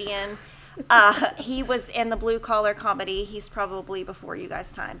comedian. He was in the Blue Collar Comedy. He's probably before you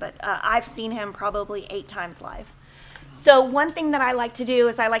guys' time, but I've seen him probably 8 times live. So one thing that I like to do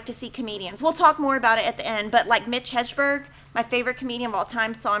is I like to see comedians. We'll talk more about it at the end, but like Mitch Hedberg, my favorite comedian of all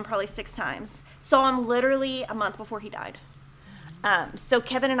time, saw him probably 6 times. Saw him literally a month before he died. So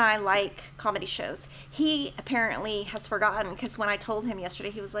Kevin and I like comedy shows. He apparently has forgotten because when I told him yesterday,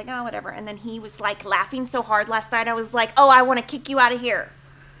 he was like, oh, whatever. And then he was like laughing so hard last night. I was like, oh, I want to kick you out of here.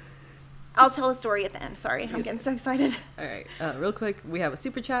 I'll tell the story at the end. Sorry, I'm getting so excited. All right, real quick, we have a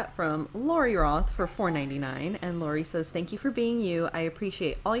super chat from Lori Roth for $4.99, and Lori says, "Thank you for being you. I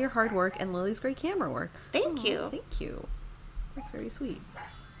appreciate all your hard work and Lily's great camera work." Thank you. Thank you. That's very sweet.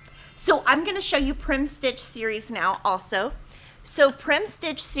 So I'm going to show you Prim Stitch series now also. So Prim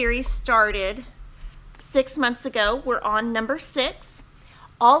Stitch series started 6 months ago. We're on number 6.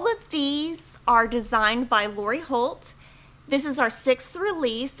 All of these are designed by Lori Holt. This is our 6th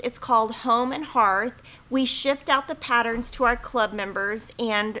release. It's called Home and Hearth. We shipped out the patterns to our club members,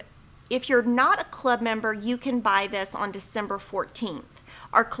 and if you're not a club member, you can buy this on December 14th.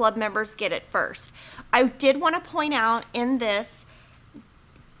 Our club members get it first. I did want to point out in this,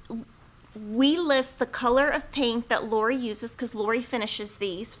 we list the color of paint that Lori uses because Lori finishes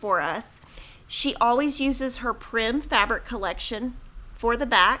these for us. She always uses her Prim fabric collection for the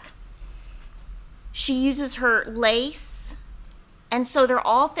back. She uses her lace, and so they're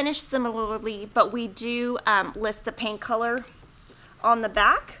all finished similarly, but we do list the paint color on the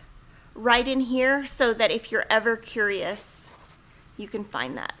back right in here so that if you're ever curious, you can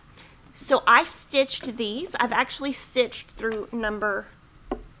find that. So I stitched these. I've actually stitched through number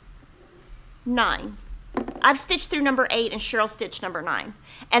 9. I've stitched through number 8 and Cheryl stitched number 9.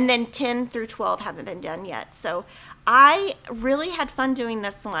 And then 10 through 12 haven't been done yet. So I really had fun doing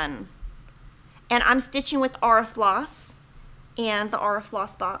this one. And I'm stitching with Aura Floss and the Aura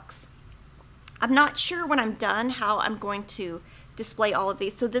Floss box. I'm not sure when I'm done how I'm going to display all of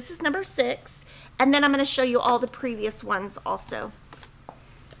these. So this is number 6. And then I'm going to show you all the previous ones also.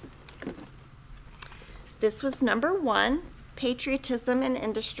 This was number 1, Patriotism in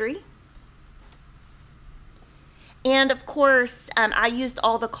Industry. And of course, I used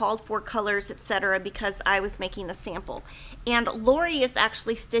all the called for colors, etc., because I was making the sample. And Lori is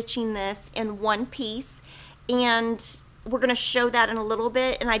actually stitching this in one piece, and we're going to show that in a little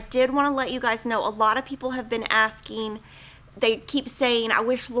bit. And I did want to let you guys know, a lot of people have been asking, they keep saying, I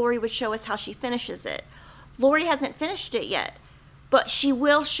wish Lori would show us how she finishes it. Lori hasn't finished it yet, but she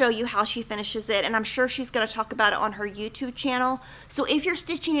will show you how she finishes it, and I'm sure she's going to talk about it on her YouTube channel. So if you're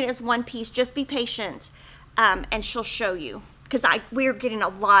stitching it as one piece, just be patient. And she'll show you, because we're getting a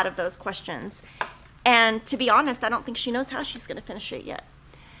lot of those questions, and to be honest, I don't think she knows how she's going to finish it yet.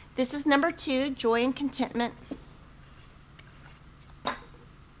 This is number 2, Joy and Contentment.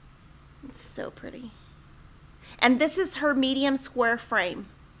 It's so pretty. And this is her medium square frame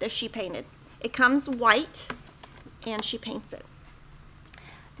that she painted. It comes white, and she paints it.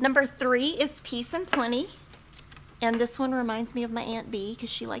 Number 3 is Peace and Plenty, and this one reminds me of my Aunt Bee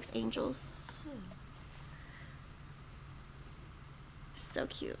because she likes angels. So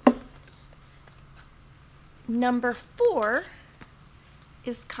cute. Number 4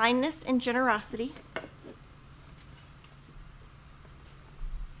 is Kindness and Generosity.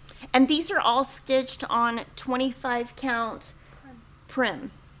 And these are all stitched on 25 count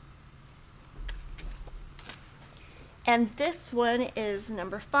Prim. And this one is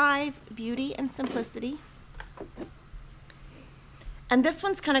number 5, Beauty and Simplicity. And this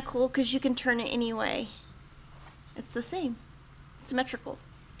one's kind of cool because you can turn it any way. It's the same. Symmetrical.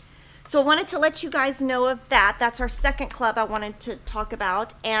 So I wanted to let you guys know of that. That's our second club I wanted to talk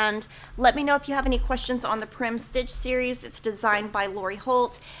about. And let me know if you have any questions on the Prim Stitch series. It's designed by Lori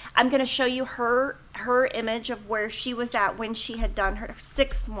Holt. I'm going to show you her image of where she was at when she had done her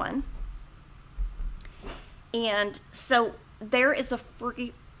 6th one. And so there is a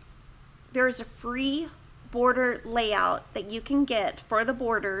free border layout that you can get for the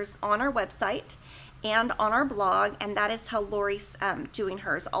borders on our website and on our blog, and that is how Lori's doing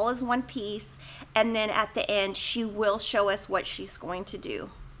hers, all as one piece, and then at the end she will show us what she's going to do.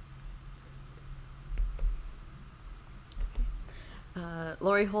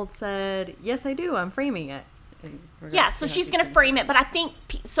 Lori Holt said, yes, I do, I'm framing it. Yeah, so she's going to frame it, but I think,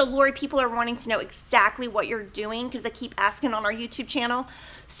 so Lori, people are wanting to know exactly what you're doing because they keep asking on our YouTube channel.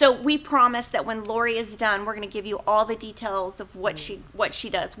 So we promise that when Lori is done, we're going to give you all the details of what she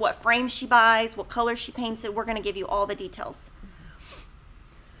does, what frames she buys, what colors she paints it. We're going to give you all the details.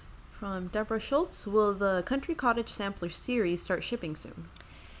 From Deborah Schultz, will the Country Cottage Sampler series start shipping soon?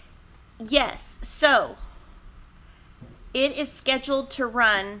 Yes, so it is scheduled to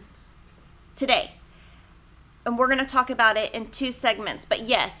run today. And we're going to talk about it in 2 segments. But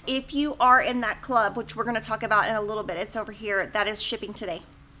yes, if you are in that club, which we're going to talk about in a little bit, it's over here, that is shipping today.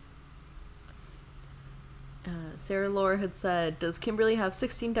 Sarah Laura had said, does Kimberly have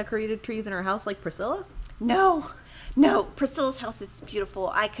 16 decorated trees in her house like Priscilla? No, Priscilla's house is beautiful.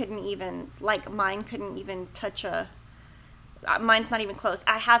 I couldn't even, mine couldn't even touch mine's not even close.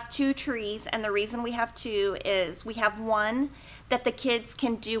 I have 2 trees, and the reason we have 2 is we have one that the kids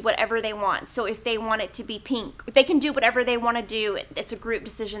can do whatever they want. So if they want it to be pink, they can do whatever they want to do. It's a group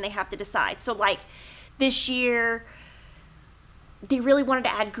decision. They have to decide. So like this year, they really wanted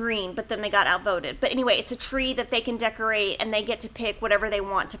to add green, but then they got outvoted. But anyway, it's a tree that they can decorate, and they get to pick whatever they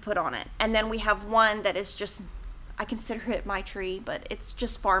want to put on it. And then we have one that is just I consider it my tree, but it's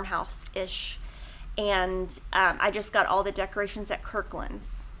just farmhouse-ish. And I just got all the decorations at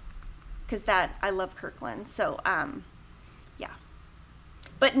Kirkland's because I love Kirkland's. So, yeah.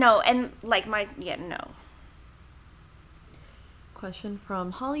 But no, and like no. Question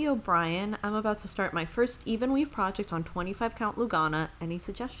from Holly O'Brien. I'm about to start my first even weave project on 25 count Lugana. Any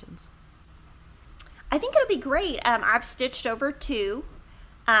suggestions? I think it'll be great. I've stitched over 2.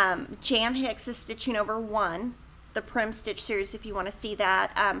 Jan Hicks is stitching over 1. The Prim Stitch series, if you want to see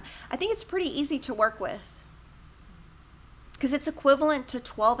that. I think it's pretty easy to work with because it's equivalent to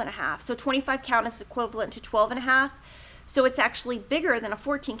 12.5. So 25 count is equivalent to 12.5. So it's actually bigger than a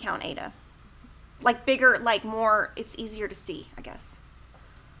 14 count Aida. Like bigger, like more, it's easier to see, I guess.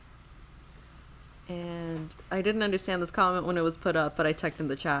 And I didn't understand this comment when it was put up, but I checked in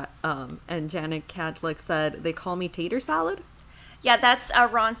the chat. And Janet Cadlick said, they call me tater salad? Yeah, that's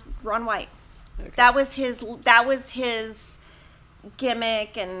Ron White. Okay. That was his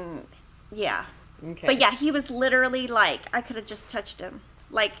gimmick, and yeah. Okay. But yeah, he was literally like, I could have just touched him.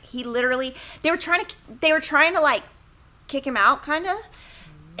 Like he literally, they were trying to like kick him out, kind of.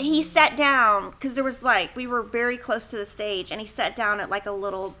 He sat down because there was like, we were very close to the stage, and he sat down at like a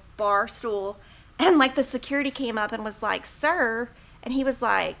little bar stool, and like the security came up and was like, "Sir," and he was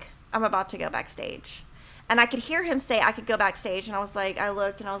like, "I'm about to go backstage." And I could hear him say, "I could go backstage." And I was like, I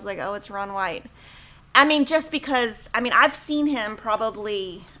looked and I was like, oh, it's Ron White. I mean, just because, I mean, I've seen him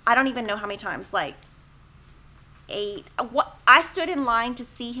probably, I don't even know how many times, like 8. I stood in line to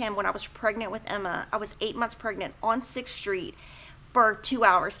see him when I was pregnant with Emma. I was 8 months pregnant on 6th Street for 2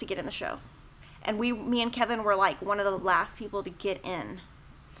 hours to get in the show. And me and Kevin were like one of the last people to get in.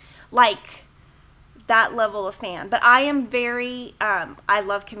 Like, that level of fan. But I am very, I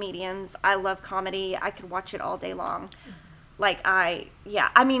love comedians. I love comedy. I could watch it all day long. Like, yeah.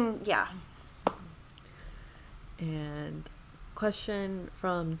 And question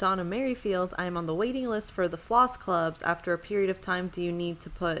from Donna Merrifield. I am on the waiting list for the Floss clubs. After a period of time, do you need to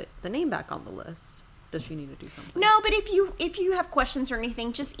put the name back on the list? Does she need to do something? No, but if you have questions or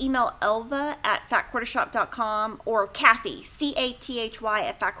anything, just email Elva at fatquartershop.com or Kathy, Cathy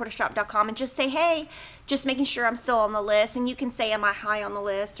at fatquartershop.com, and just say, hey, just making sure I'm still on the list. And you can say, am I high on the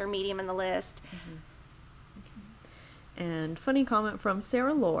list or medium in the list? Mm-hmm. Okay. And funny comment from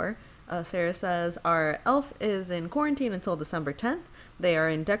Sarah Lore. Sarah says, our elf is in quarantine until December 10th. They are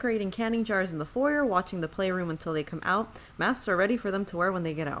in decorating canning jars in the foyer, watching the playroom until they come out. Masks are ready for them to wear when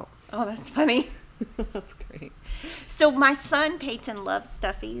they get out. Oh, that's funny. That's great. So my son Peyton loves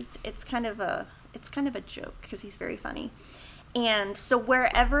stuffies. It's kind of a joke because he's very funny. And so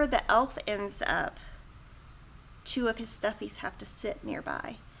wherever the elf ends up, 2 of his stuffies have to sit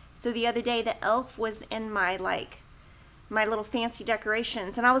nearby. So the other day the elf was in my little fancy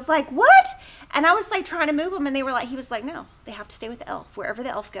decorations, and I was like, what? And I was like trying to move them, and he was like, no, they have to stay with the elf wherever the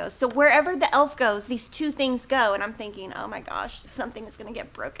elf goes. So wherever the elf goes, these 2 things go, and I'm thinking, oh my gosh, something is going to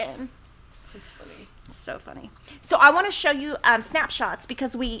get broken. It's funny. It's so funny. So I want to show you snapshots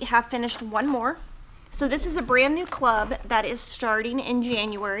because we have finished one more. So this is a brand new club that is starting in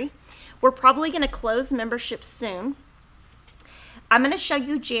January. We're probably going to close membership soon. I'm going to show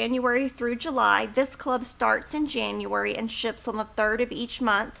you January through July. This club starts in January and ships on the 3rd of each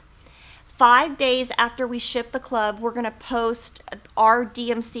month. 5 days after we ship the club, we're going to post our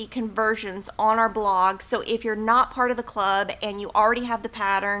DMC conversions on our blog. So if you're not part of the club and you already have the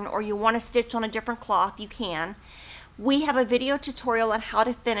pattern or you want to stitch on a different cloth, you can. We have a video tutorial on how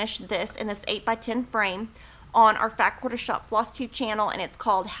to finish this in this 8x10 frame on our Fat Quarter Shop Flosstube channel, and it's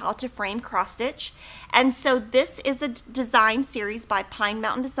called How to Frame Cross Stitch. And so this is a design series by Pine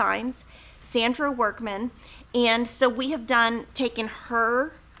Mountain Designs, Sandra Workman. And so we have taken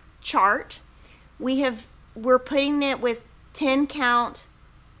her chart. We're putting it with 10 count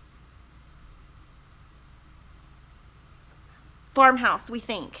farmhouse, we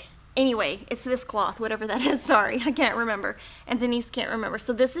think. Anyway, it's this cloth, whatever that is. Sorry, I can't remember. And Denise can't remember.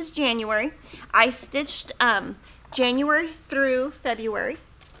 So this is January. I stitched January through February.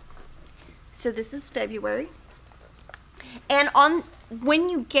 So this is February. And when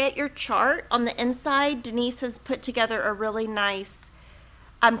you get your chart on the inside, Denise has put together a really nice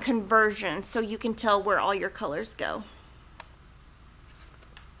conversion so you can tell where all your colors go.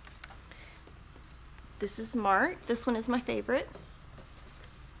 This is Mart. This one is my favorite.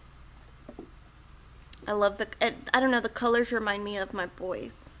 I love I don't know, the colors remind me of my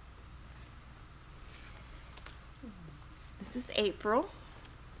boys. This is April,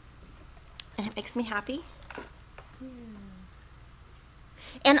 and it makes me happy. Yeah.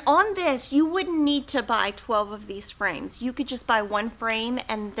 And on this, you wouldn't need to buy 12 of these frames. You could just buy 1 frame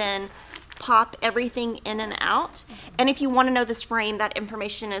and then pop everything in and out. And if you want to know this frame, that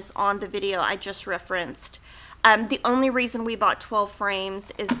information is on the video I just referenced. The only reason we bought 12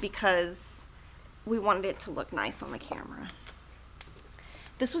 frames is because we wanted it to look nice on the camera.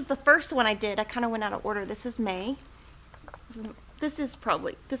 This was the first one I did. I kind of went out of order. This is May. This is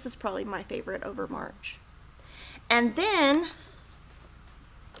probably my favorite over March. And then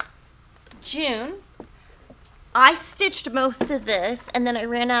June, I stitched most of this, and then I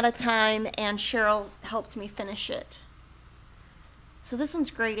ran out of time, and Cheryl helped me finish it. So this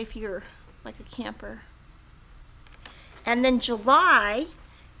one's great if you're like a camper. And then July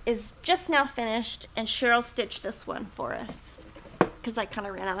is just now finished, and Cheryl stitched this one for us because I kind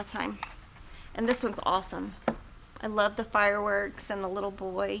of ran out of time. And this one's awesome. I love the fireworks and the little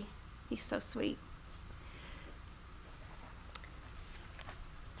boy. He's so sweet.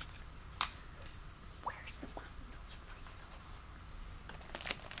 Where's the button? Those are pretty so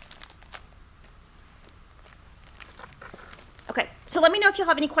long. Okay, so let me know if you'll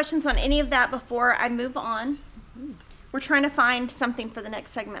have any questions on any of that before I move on. We're trying to find something for the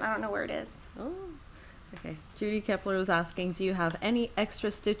next segment. I don't know where it is. Oh, okay. Judy Kepler was asking, do you have any extra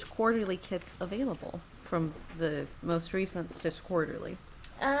Stitch Quarterly kits available from the most recent Stitch Quarterly?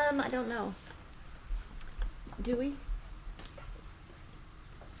 I don't know. Do we?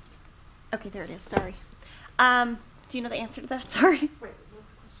 Okay, there it is. Sorry. Do you know the answer to that? Sorry. Wait,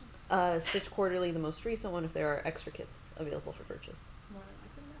 what's the question? Stitch Quarterly, the most recent one, if there are extra kits available for purchase.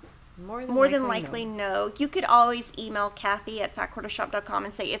 More than likely, no. You could always email Kathy at fatquartershop.com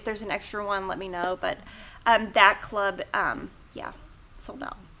and say, if there's an extra one, let me know. But that club, yeah, sold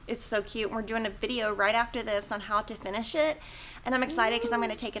out. It's so cute. We're doing a video right after this on how to finish it. And I'm excited because I'm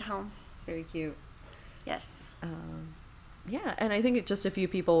going to take it home. It's very cute. Yes. Yeah, and I think just a few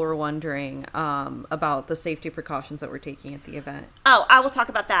people were wondering about the safety precautions that we're taking at the event. Oh, I will talk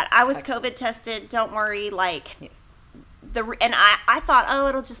about that. I was Excellent. COVID tested. Don't worry. Like, Yes. and I thought, oh,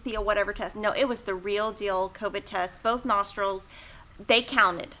 it'll just be a whatever test. No, it was the real deal COVID test. Both nostrils, they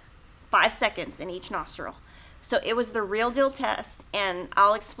counted 5 seconds in each nostril. So it was the real deal test, and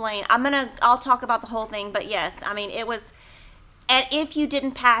I'll explain. I'll talk about the whole thing, but yes, I mean, it was, and if you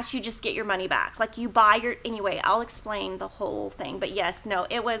didn't pass, you just get your money back. Like, you buy your, anyway, I'll explain the whole thing, but yes, no,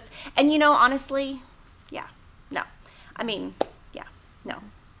 it was, and you know, honestly, yeah, no. I mean, yeah, no.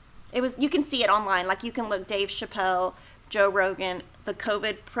 It was, you can see it online. Like, you can look Dave Chappelle, Joe Rogan, the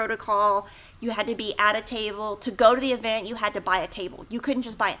COVID protocol. You had to be at a table. To go to the event, you had to buy a table. You couldn't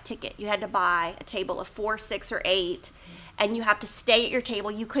just buy a ticket. You had to buy a table of 4, 6, or 8, and you have to stay at your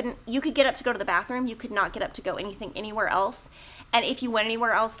table. You could get up to go to the bathroom. You could not get up to go anywhere else. And if you went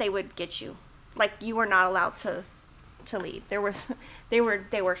anywhere else, they would get you. Like, you were not allowed to leave. They were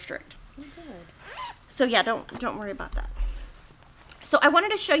strict. Oh, good. So yeah, don't worry about that. So I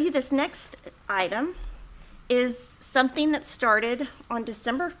wanted to show you this next item is something that started on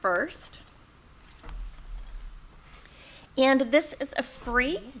December 1st. And this is a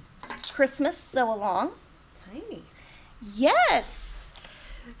free Christmas sew-along. It's tiny. Yes.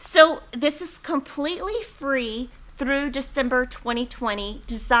 So this is completely free through December 2020,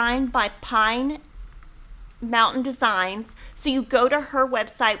 designed by Pine Mountain Designs. So you go to her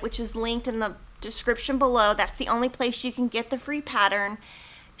website, which is linked in the description below. That's the only place you can get the free pattern.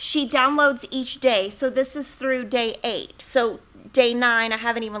 She downloads each day. So this is through day 8. So day 9, I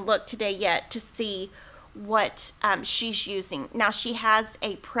haven't even looked today yet to see what she's using. Now, she has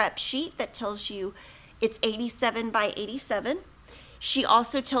a prep sheet that tells you it's 87 by 87. She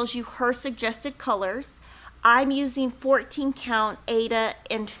also tells you her suggested colors. I'm using 14 count Aida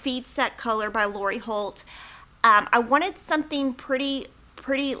and Feed Set Color by Lori Holt. I wanted something pretty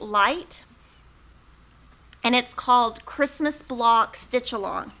light, and it's called Christmas Block Stitch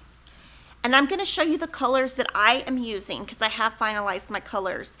Along. And I'm going to show you the colors that I am using because I have finalized my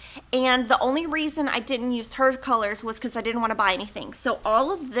colors. And the only reason I didn't use her colors was because I didn't want to buy anything. So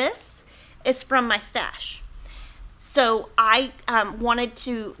all of this is from my stash. So I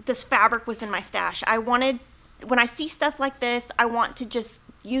this fabric was in my stash. When I see stuff like this, I want to just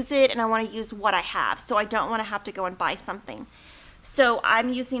use it, and I want to use what I have. So I don't want to have to go and buy something. So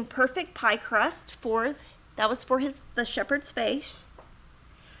I'm using Perfect Pie Crust that was for the shepherd's face.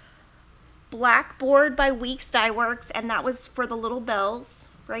 Blackboard by Weeks Dye Works, and that was for the little bells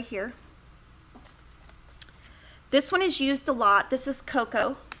right here. This one is used a lot. This is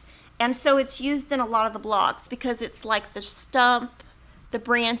Cocoa, and so it's used in a lot of the blocks because it's like the stump, the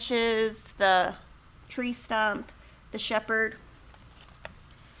branches, the tree stump, the shepherd.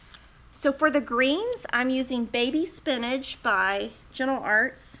 So for the greens, I'm using Baby Spinach by Gentle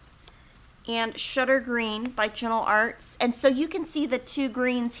Arts, and Shutter Green by Gentle Arts. And so you can see the two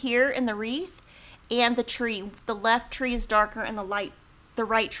greens here in the wreath and the tree. The left tree is darker and the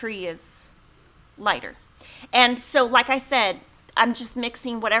right tree is lighter. And so, like I said, I'm just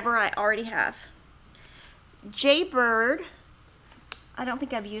mixing whatever I already have. Jaybird, I don't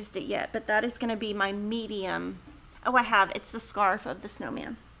think I've used it yet, but that is going to be my medium. Oh, I have. It's the scarf of the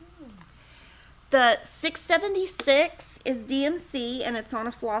snowman. The 676 is DMC, and it's on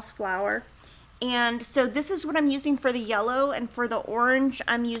a floss flower. And so this is what I'm using for the yellow, and for the orange,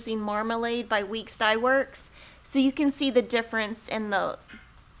 I'm using Marmalade by Weeks Dye Works. So you can see the difference in the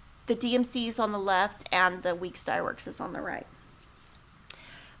DMC is on the left and the Weeks Dye Works is on the right.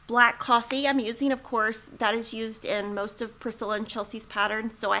 Black coffee I'm using, of course, that is used in most of Priscilla and Chelsea's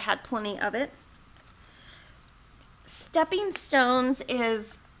patterns, so I had plenty of it. Stepping Stones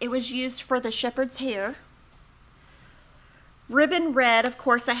it was used for the shepherd's hair. Ribbon Red, of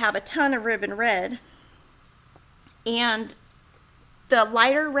course, I have a ton of Ribbon Red. And the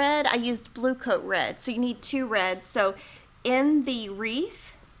lighter red, I used Blue Coat Red, so you need two reds. So in the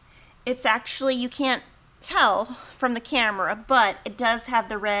wreath, it's actually, you can't tell from the camera, but it does have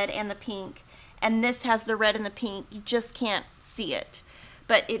the red and the pink, and this has the red and the pink. You just can't see it,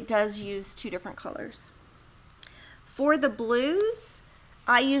 but it does use two different colors. For the blues,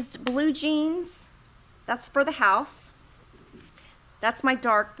 I used Blue Jeans. That's for the house. That's my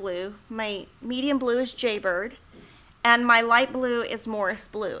dark blue. My medium blue is Jaybird, and my light blue is Morris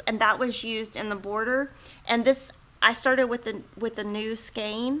Blue, and that was used in the border. And this, I started with the new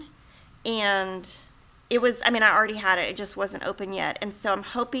skein, and it was, I mean, I already had it. It just wasn't open yet. And so I'm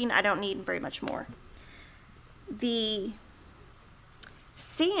hoping I don't need very much more. The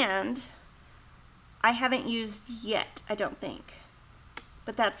sand, I haven't used yet, I don't think.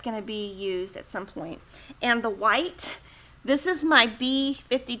 But that's going to be used at some point. And the white, this is my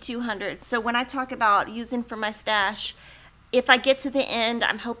B5200. So when I talk about using for my stash, if I get to the end,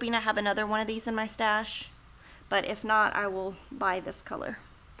 I'm hoping I have another one of these in my stash. But if not, I will buy this color.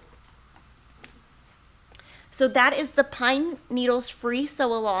 So that is the Pine Needles Free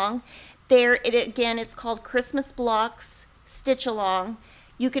Sew Along. There, again, it's called Christmas Blocks Stitch Along.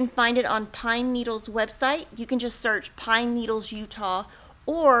 You can find it on Pine Needles website. You can just search Pine Needles Utah,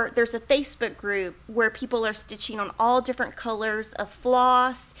 or there's a Facebook group where people are stitching on all different colors of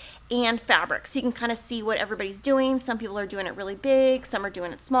floss and fabric. So you can kind of see what everybody's doing. Some people are doing it really big, some are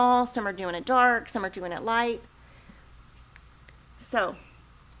doing it small, some are doing it dark, some are doing it light. So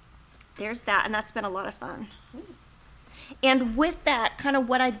there's that, and that's been a lot of fun. And with that, kind of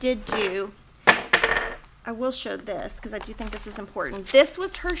what I did do, I will show this because I do think this is important. This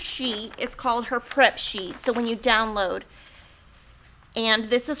was her sheet. It's called her prep sheet. So when you download, and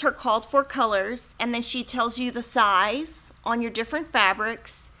this is her called for colors, and then she tells you the size on your different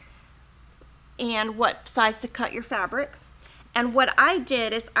fabrics and what size to cut your fabric. And what I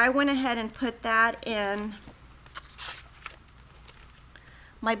did is I went ahead and put that in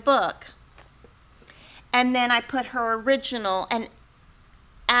my book, and then I put her original, and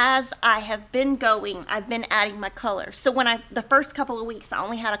as I have been going, I've been adding my colors. So when the first couple of weeks, I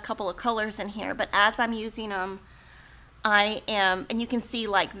only had a couple of colors in here, but as I'm using them, and you can see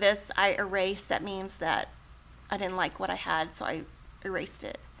like this, I erased. That means that I didn't like what I had, so I erased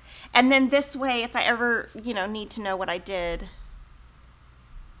it. And then this way, if I ever, need to know what I did,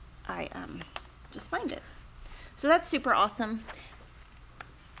 I just find it. So that's super awesome.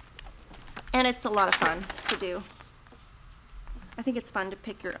 And it's a lot of fun to do. I think it's fun to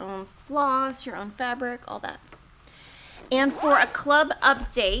pick your own floss, your own fabric, all that. And for a club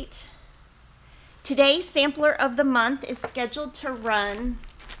update, today's sampler of the month is scheduled to run.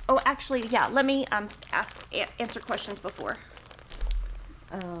 Oh, actually, yeah, let me answer questions before.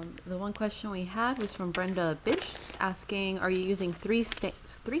 The one question we had was from Brenda Bitch asking, are you using three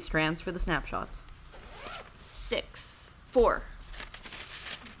strands for the snapshots? 4.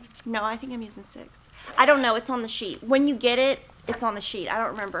 No, I think I'm using 6. I don't know. It's on the sheet. When you get it, it's on the sheet. I don't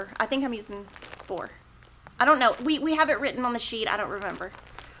remember. I think I'm using 4. I don't know. We have it written on the sheet. I don't remember.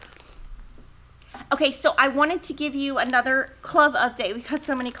 Okay, so I wanted to give you another club update. We've got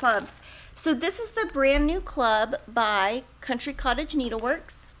so many clubs. So this is the brand new club by Country Cottage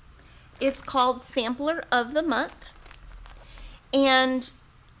Needleworks. It's called Sampler of the Month. And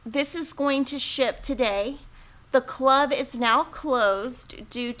this is going to ship today. The club is now closed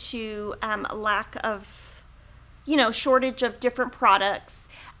due to lack of, shortage of different products,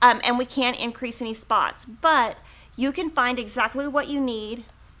 and we can't increase any spots. But you can find exactly what you need,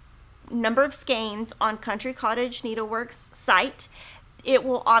 number of skeins, on Country Cottage Needleworks site. It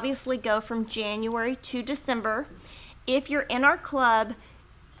will obviously go from January to December. If you're in our club,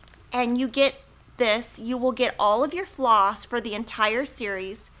 and you get this, you will get all of your floss for the entire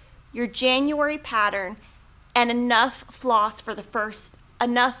series, your January pattern, and enough fabric for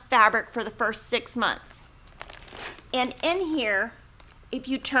the first 6 months. And in here, if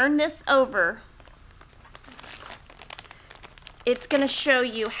you turn this over, it's going to show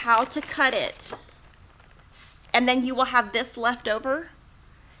you how to cut it. And then you will have this left over,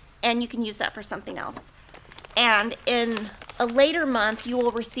 and you can use that for something else. And in a later month, you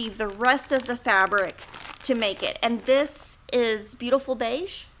will receive the rest of the fabric to make it. And this is beautiful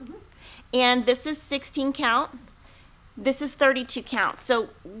beige. And this is 16 count. This is 32 count. So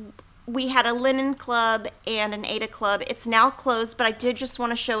we had a linen club and an Aida club. It's now closed, but I did just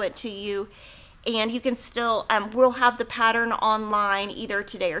want to show it to you. And you can still, we'll have the pattern online either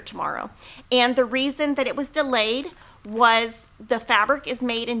today or tomorrow. And the reason that it was delayed was the fabric is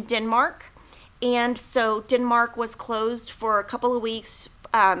made in Denmark. And so Denmark was closed for a couple of weeks.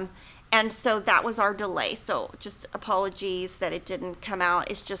 And so that was our delay. So just apologies that it didn't come out.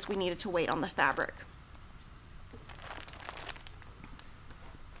 It's just we needed to wait on the fabric.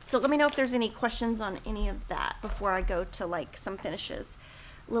 So let me know if there's any questions on any of that before I go to like some finishes.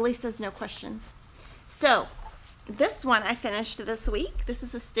 Lily says no questions. So this one I finished this week. This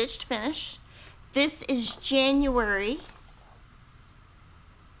is a stitched finish. This is January.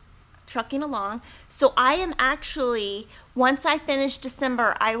 Trucking along. So I am actually, once I finish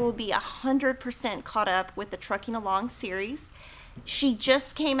December, I will be 100% caught up with the Trucking Along series. She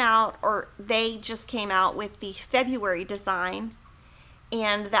just came out, or they just came out with the February design,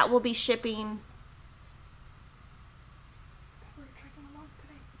 and that will be shipping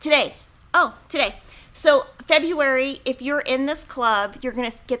today. Oh, today. So February, if you're in this club, you're going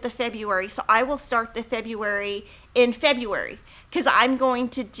to get the February. So I will start the February in February, because I'm going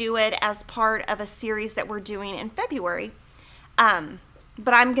to do it as part of a series that we're doing in February.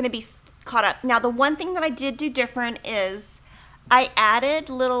 But I'm going to be caught up. Now, the one thing that I did do different is I added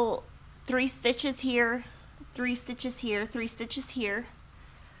little 3 stitches here, 3 stitches here, 3 stitches here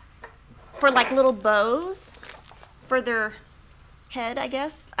for like little bows for their head, I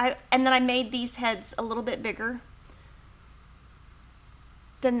guess. And then I made these heads a little bit bigger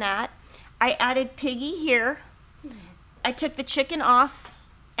than that. I added Piggy here. I took the chicken off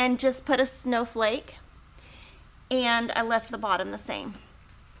and just put a snowflake, and I left the bottom the same.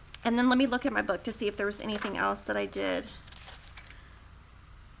 And then let me look at my book to see if there was anything else that I did.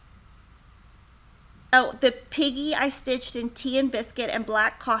 Oh, the Piggy I stitched in Tea and Biscuit and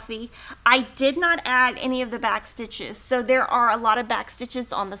Black Coffee. I did not add any of the back stitches. So there are a lot of back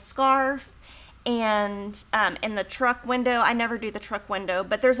stitches on the scarf and in the truck window. I never do the truck window,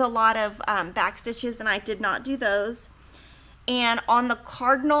 but there's a lot of back stitches, and I did not do those. And on the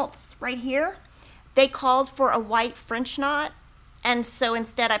cardinals right here, they called for a white French knot, and so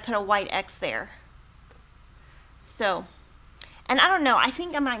instead I put a white X there. So, and I don't know, I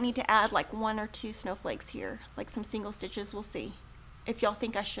think I might need to add like 1 or 2 snowflakes here, like some single stitches. We'll see. If y'all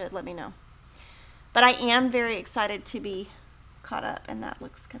think I should, let me know. But I am very excited to be caught up, and that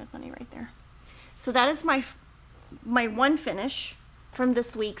looks kind of funny right there. So that is my one finish from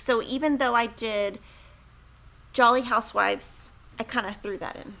this week. So even though I did Jolly Housewives, I kind of threw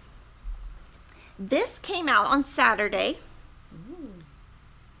that in. This came out on Saturday.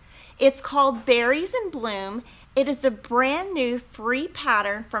 It's called Berries in Bloom. It is a brand new free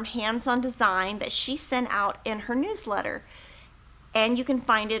pattern from Hands On Design that she sent out in her newsletter. And you can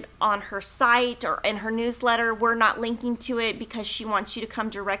find it on her site or in her newsletter. We're not linking to it because she wants you to come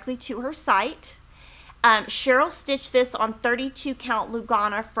directly to her site. Cheryl stitched this on 32 count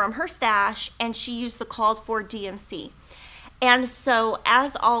Lugana from her stash, and she used the called for DMC. And so,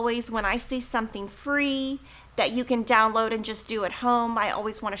 as always, when I see something free that you can download and just do at home, I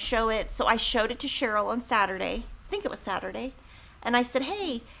always want to show it. So I showed it to Cheryl on Saturday. I think it was Saturday. And I said,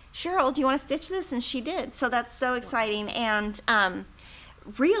 hey, Cheryl, do you want to stitch this? And she did. So that's so exciting. And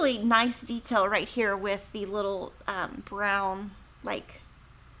really nice detail right here with the little brown, like,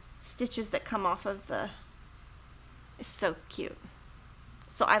 stitches that come off of the, it's so cute.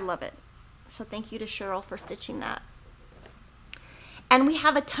 So I love it. So thank you to Cheryl for stitching that. And we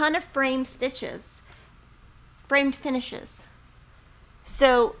have a ton of framed stitches, framed finishes.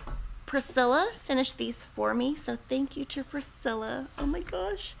 So Priscilla finished these for me. So thank you to Priscilla. Oh my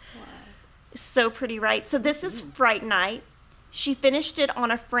gosh. Wow. It's so pretty, right? So this is Fright Night. She finished it on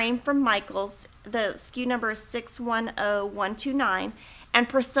a frame from Michaels. The SKU number is 610129. And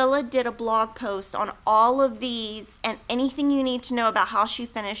Priscilla did a blog post on all of these, and anything you need to know about how she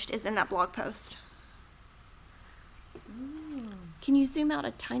finished is in that blog post. Can you zoom out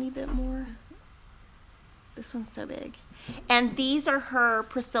a tiny bit more? This one's so big. And these are her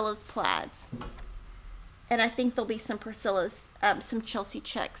Priscilla's plaids. And I think there'll be some Priscilla's, some Chelsea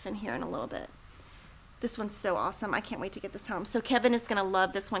checks in here in a little bit. This one's so awesome. I can't wait to get this home. So Kevin is going to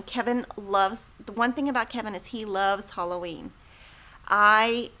love this one. Kevin loves, the one thing about Kevin is he loves Halloween.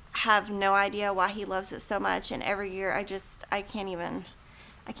 I have no idea why he loves it so much. And every year I can't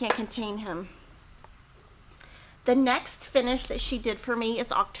contain him. The next finish that she did for me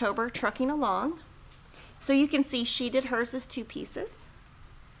is October Trucking Along. So you can see she did hers as 2 pieces.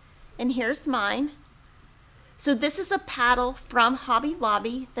 And here's mine. So this is a paddle from Hobby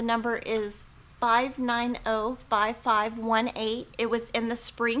Lobby. The number is 5905518. It was in the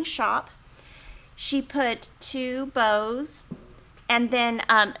spring shop. She put 2 bows, and then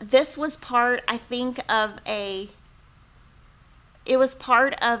this was part, I think, of it was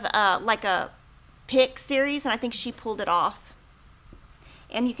part of like a pick series, and I think she pulled it off.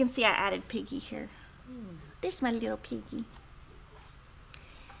 And you can see I added Piggy here. There's my little Piggy.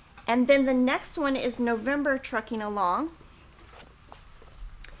 And then the next one is November Trucking Along.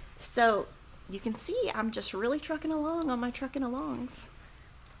 So you can see I'm just really trucking along on my trucking alongs.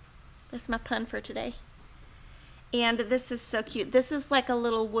 That's my pun for today. And this is so cute. This is like a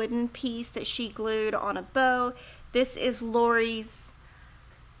little wooden piece that she glued on a bow. This is Lori's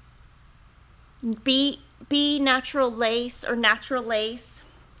B natural lace or natural lace.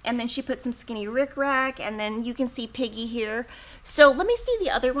 And then she put some skinny rickrack, and then you can see Piggy here. So let me see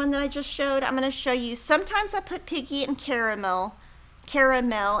the other one that I just showed. I'm going to show you. Sometimes I put Piggy in caramel,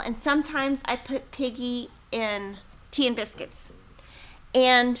 and sometimes I put Piggy in tea and biscuits.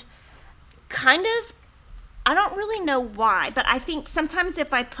 And kind of, I don't really know why, but I think sometimes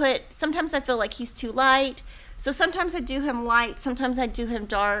sometimes I feel like he's too light. So sometimes I do him light, sometimes I do him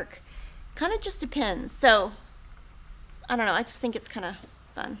dark. Kind of just depends. So I don't know, I just think it's kind of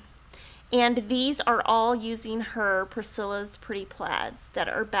fun. And these are all using her Priscilla's Pretty Plaids that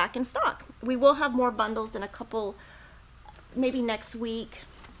are back in stock. We will have more bundles in a couple, maybe next week.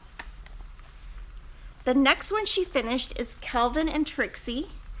 The next one she finished is Kelvin and Trixie.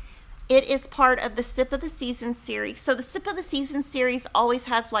 It is part of the Sip of the Season series. So the Sip of the Season series always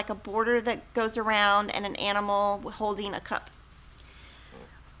has like a border that goes around and an animal holding a cup.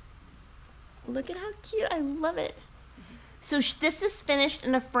 Look at how cute, I love it. So this is finished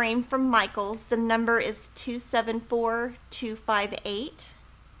in a frame from Michaels. The number is 274258.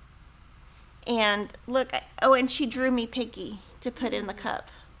 And look, oh, and she drew me Piggy to put in the cup.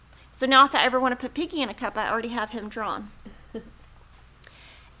 So now if I ever want to put Piggy in a cup, I already have him drawn.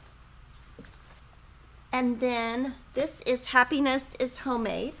 And then this is Happiness is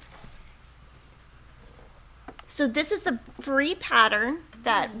Homemade. So this is a free pattern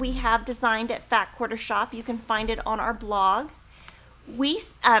that we have designed at Fat Quarter Shop. You can find it on our blog.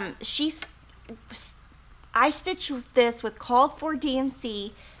 I stitched this with Called For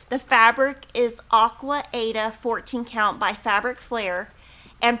DMC. The fabric is Aqua Aida 14 count by Fabric Flair.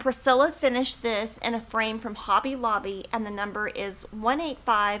 And Priscilla finished this in a frame from Hobby Lobby, and the number is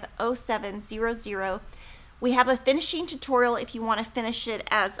 1850700. We have a finishing tutorial if you want to finish it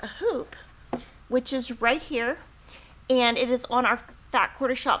as a hoop, which is right here. And it is on our Fat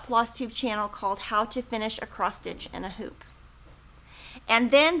Quarter Shop Flosstube channel called How to Finish a Cross Stitch in a Hoop. And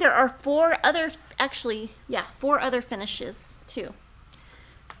then there are 4 other finishes too.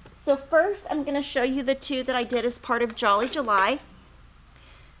 So first I'm going to show you the 2 that I did as part of Jolly July.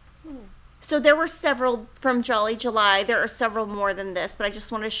 So there were several from Jolly July. There are several more than this, but I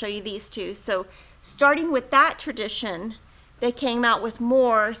just wanted to show you these 2. So starting with that tradition, they came out with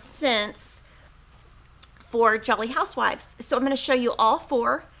more since for Jolly Housewives. So I'm going to show you all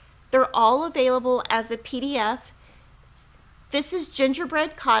 4. They're all available as a PDF. This is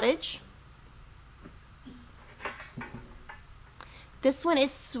Gingerbread Cottage. This one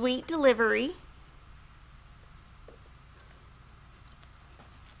is Sweet Delivery.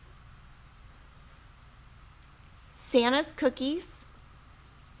 Santa's Cookies.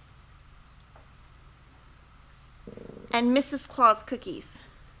 And Mrs. Claus Cookies.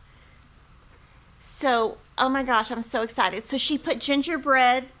 So, oh my gosh, I'm so excited. So she put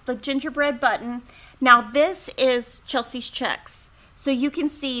gingerbread, the gingerbread button. Now this is Chelsea's Checks. So you can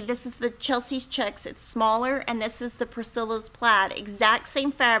see this is the Chelsea's Checks. It's smaller, and this is the Priscilla's Plaid. Exact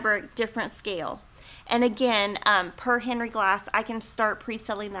same fabric, different scale. And again, per Henry Glass, I can start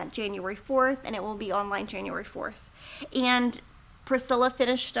pre-selling that January 4th, and it will be online January 4th. And Priscilla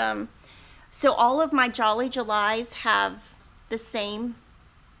finished, so all of my Jolly Julys have the same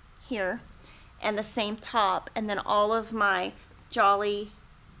here and the same top, and then all of my Jolly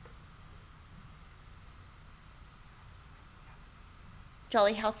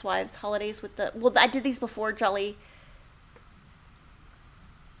Housewives holidays with the, well, I did these before Jolly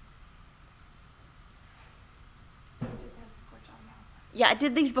Yeah, I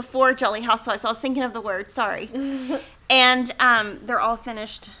did these before Jolly Housewives, so I was thinking of the word, sorry. And they're all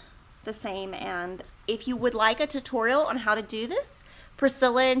finished the same. And if you would like a tutorial on how to do this,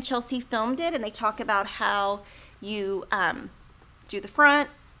 Priscilla and Chelsea filmed it, and they talk about how you do the front,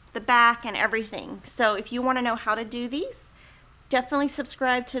 the back, and everything. So if you want to know how to do these, definitely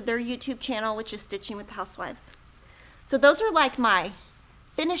subscribe to their YouTube channel, which is Stitching with the Housewives. So those are like my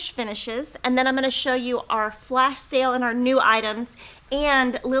finishes, and then I'm going to show you our flash sale and our new items,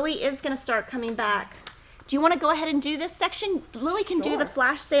 and Lily is going to start coming back. Do you want to go ahead and do this section? Lily can do the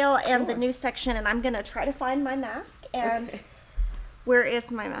flash sale and the new section, and I'm going to try to find my mask. And where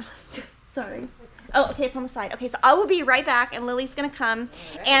is my mask? Sorry. Oh, okay, it's on the side. Okay, so I will be right back, and Lily's going to come.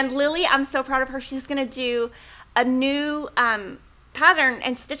 Right. And Lily, I'm so proud of her. She's going to do a new pattern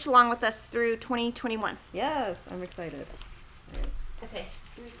and stitch along with us through 2021. Yes, I'm excited. Okay.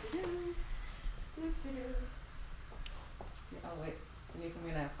 Oh, wait. Denise, I'm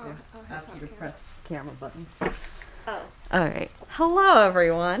going to have to ask you to press the camera button. Oh. All right. Hello,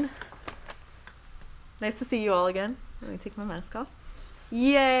 everyone. Nice to see you all again. Let me take my mask off.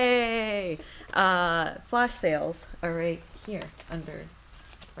 Yay! Flash sales are right here under,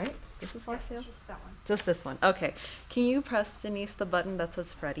 right? This is flash sale? Just that one. Just this one. Okay. Can you press, Denise, the button that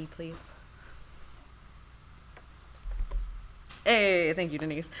says Freddie, please? Hey, thank you,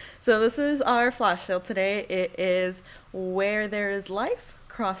 Denise. So this is our flash sale today. It is Where There Is Life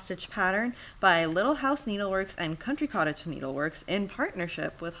cross-stitch pattern by Little House Needleworks and Country Cottage Needleworks in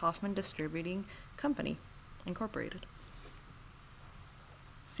partnership with Hoffman Distributing Company, Incorporated.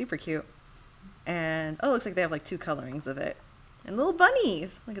 Super cute. And, oh, it looks like they have like 2 colorings of it. And little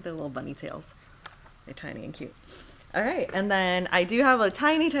bunnies. Look at their little bunny tails. They're tiny and cute. All right, and then I do have a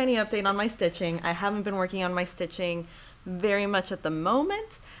tiny update on my stitching. I haven't been working on my stitching very much at the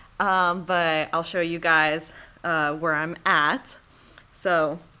moment, but I'll show you guys where I'm at.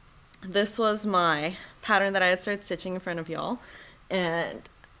 So this was my pattern that I had started stitching in front of y'all, and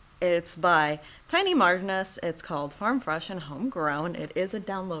it's by Tiny Martinus. It's called Farm Fresh and Homegrown. It is a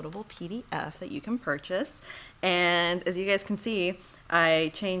downloadable PDF that you can purchase, and as you guys can see,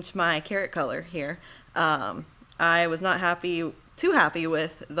 I changed my carrot color here. I was not too happy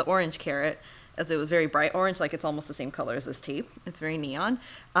with the orange carrot, as it was very bright orange, like it's almost the same color as this tape. It's very neon.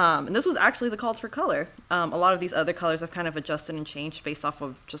 And this was actually the called for color. A lot of these other colors I've kind of adjusted and changed based off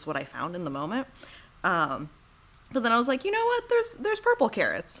of just what I found in the moment. But then I was like, you know what, there's purple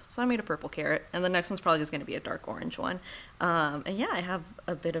carrots. So I made a purple carrot, and the next one's probably just gonna be a dark orange one. And yeah, I have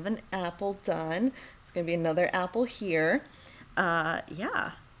a bit of an apple done. It's gonna be another apple here.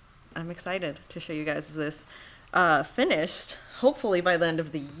 Yeah, I'm excited to show you guys this finished, hopefully by the end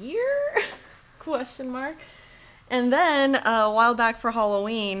of the year. Question mark. And then a while back for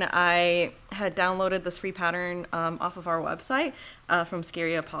Halloween, I had downloaded this free pattern off of our website from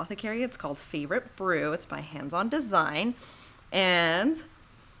Scary Apothecary. It's called Favorite Brew. It's by Hands On Design. And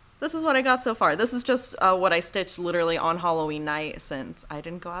this is what I got so far. This is just what I stitched literally on Halloween night since I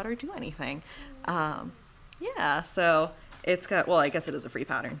didn't go out or do anything. Yeah, so it's got, well, I guess it is a free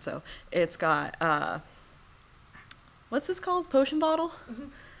pattern. So it's got, what's this called? Potion bottle? Mm-hmm.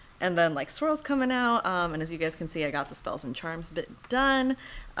 And then like swirls coming out, and as you guys can see, I got the spells and charms bit done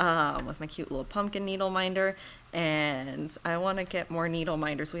with my cute little pumpkin needle minder, and I want to get more needle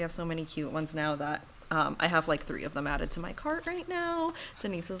minders. We have so many cute ones now that I have like 3 of them added to my cart right now.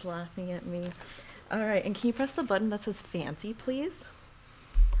 Denise is laughing at me. All right, and can you press the button that says fancy, please?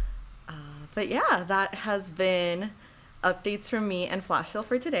 But yeah, that has been updates from me and flash sale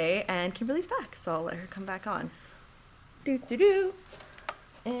for today, and Kimberly's back, so I'll let her come back on. Do.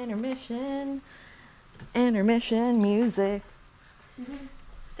 Intermission music.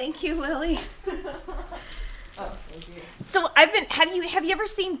 Thank you, Lily. Oh, thank you. So I've been. Have you ever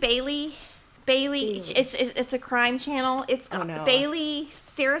seen Bailey? It's a crime channel. It's Bailey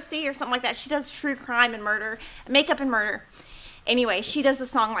Serasi or something like that. She does true crime and murder, makeup and murder. Anyway, she does a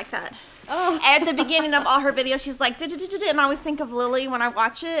song like that. Oh. At the beginning of all her videos, she's like, and I always think of Lily when I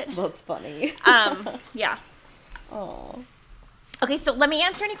watch it. That's funny. Yeah. Oh. Okay, so let me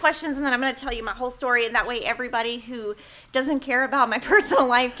answer any questions, and then I'm going to tell you my whole story, and that way everybody who doesn't care about my personal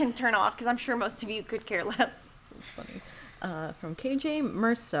life can turn off, because I'm sure most of you could care less. That's funny. From KJ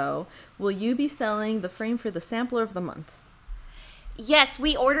Merso, will you be selling the frame for the sampler of the month? Yes,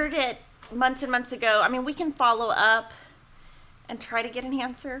 we ordered it months and months ago. I mean, we can follow up and try to get an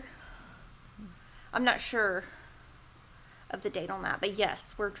answer. I'm not sure of the date on that, but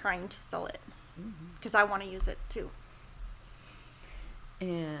yes, we're trying to sell it, because I want to use it too.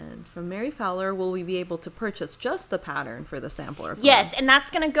 And from Mary Fowler, will we be able to purchase just the pattern for the sampler? Yes, and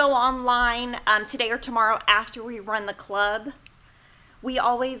that's going to go online today or tomorrow after we run the club. we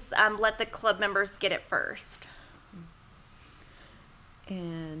always let the club members get it first.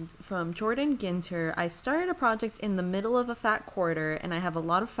 And from Jordan Ginter, I started a project in the middle of a fat quarter and I have a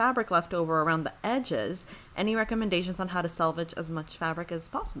lot of fabric left over around the edges. Any recommendations on how to salvage as much fabric as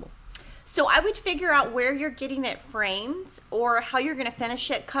possible? So I would figure out where you're getting it framed or how you're going to finish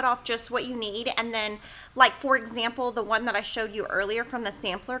it, cut off just what you need. And then, like, for example, the one that I showed you earlier from the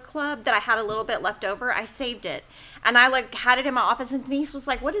sampler club that I had a little bit left over, I saved it. And I like had it in my office and Denise was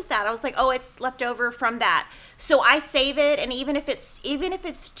like, what is that? I was like, oh, it's left over from that. So I save it. And even if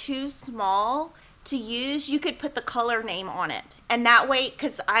it's too small to use, you could put the color name on it. And that way,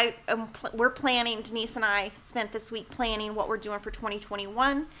 because we're planning, Denise and I spent this week planning what we're doing for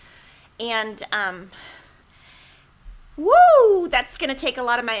 2021. And, woo, that's going to take a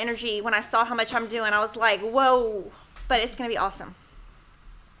lot of my energy. When I saw how much I'm doing, I was like, whoa, but it's going to be awesome.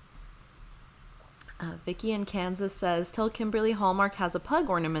 Vicky in Kansas says, tell Kimberly Hallmark has a pug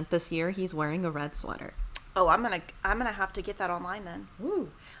ornament this year. He's wearing a red sweater. Oh, I'm going to have to get that online then.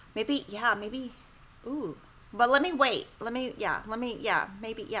 Ooh, maybe. Ooh, but let me wait. Maybe, yeah.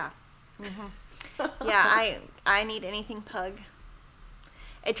 Mm-hmm. Yeah, I need anything pug.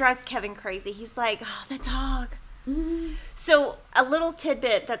 It drives Kevin crazy. He's like, oh, the dog. Mm-hmm. So a little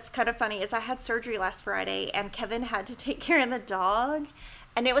tidbit that's kind of funny is I had surgery last Friday and Kevin had to take care of the dog.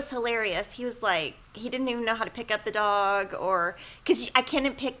 And it was hilarious. He was like, he didn't even know how to pick up the dog or because I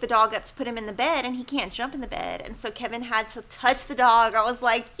couldn't pick the dog up to put him in the bed and he can't jump in the bed. And so Kevin had to touch the dog. I was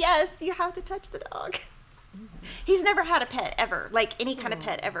like, yes, you have to touch the dog. Mm-hmm. He's never had a pet ever, like any kind of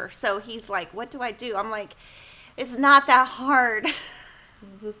pet ever. So he's like, what do I do? I'm like, it's not that hard.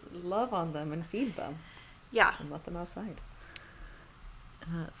 Just love on them and feed them. Yeah. And let them outside.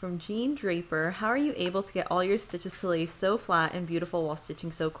 From Jean Draper, how are you able to get all your stitches to lay so flat and beautiful while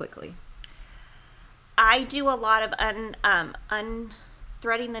stitching so quickly? I do a lot of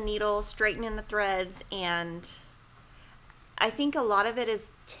unthreading the needle, straightening the threads, and I think a lot of it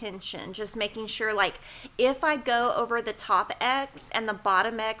is tension, just making sure, like, if I go over the top X and the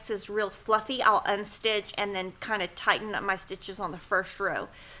bottom X is real fluffy, I'll unstitch and then kind of tighten up my stitches on the first row.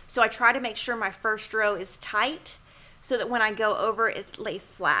 So I try to make sure my first row is tight so that when I go over, it lays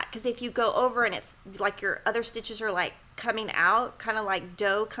flat. Because if you go over and it's like your other stitches are like coming out, kind of like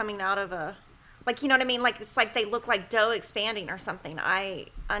dough coming out of a, like, you know what I mean? Like, it's like they look like dough expanding or something. I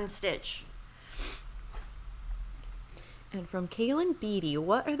unstitch. And from Kaylin Beatty,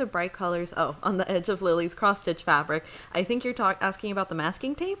 what are the bright colors? Oh, on the edge of Lily's cross-stitch fabric. I think you're asking about the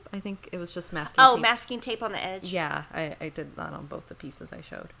masking tape. I think it was just masking tape. Oh, masking tape on the edge. Yeah, I did that on both the pieces I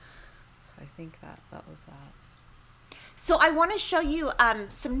showed. So I think that was that. So I want to show you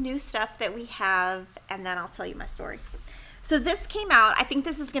some new stuff that we have, and then I'll tell you my story. So this came out. I think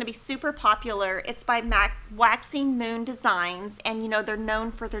this is going to be super popular. It's by Waxing Moon Designs, and you know they're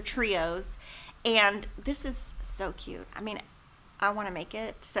known for their trios. And this is so cute. I mean, I want to make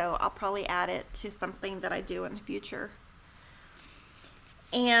it, so I'll probably add it to something that I do in the future.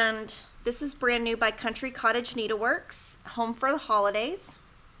 And this is brand new by Country Cottage Needleworks, home for the holidays.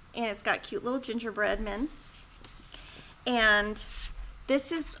 And it's got cute little gingerbread men. And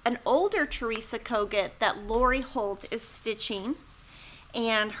this is an older Teresa Kogut that Lori Holt is stitching.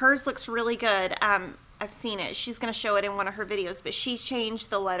 And hers looks really good. I've seen it. She's going to show it in one of her videos, but she changed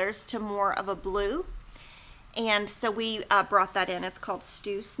the letters to more of a blue. And so we brought that in. It's called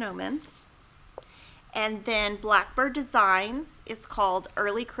Stu Snowman. And then Blackbird Designs is called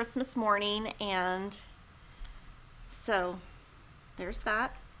Early Christmas Morning. And so there's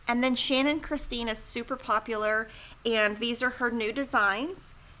that. And then Shannon Christine is super popular. And these are her new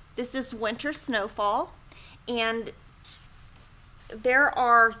designs. This is Winter Snowfall. And there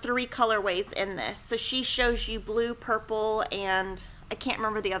are 3 colorways in this. So she shows you blue, purple, and I can't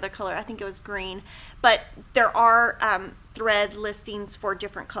remember the other color. I think it was green. But there are thread listings for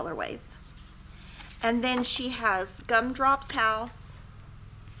different colorways. And then she has Gumdrop's House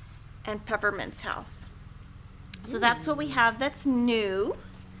and Peppermint's House. So that's what we have that's new.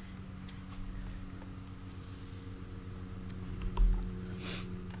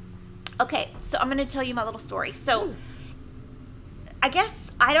 Okay, so I'm going to tell you my little story. So I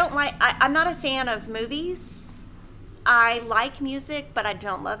guess I'm not a fan of movies. I like music, but I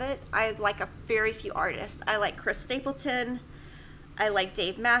don't love it. I like a very few artists. I like Chris Stapleton. I like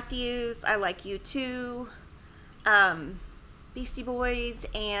Dave Matthews. I like U2, Beastie Boys,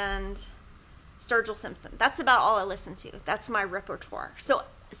 and Sturgill Simpson. That's about all I listen to. That's my repertoire.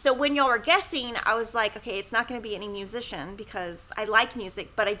 So when y'all were guessing, I was like, okay, it's not going to be any musician because I like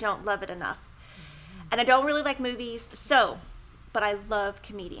music, but I don't love it enough. And I don't really like movies, but I love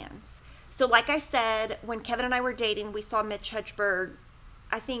comedians. So like I said, when Kevin and I were dating, we saw Mitch Hedberg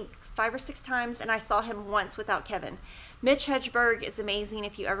I think 5 or 6 times, and I saw him once without Kevin. Mitch Hedgeberg is amazing.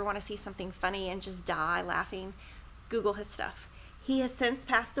 If you ever want to see something funny and just die laughing, Google his stuff. He has since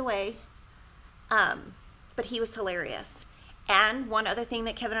passed away, but he was hilarious. And one other thing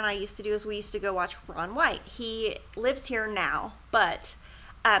that Kevin and I used to do is we used to go watch Ron White. He lives here now, but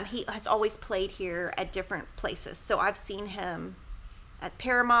he has always played here at different places. So I've seen him at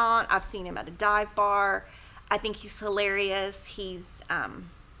Paramount. I've seen him at a dive bar. I think he's hilarious. He's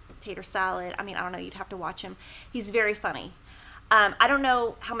tater salad. I mean, I don't know. You'd have to watch him. He's very funny. I don't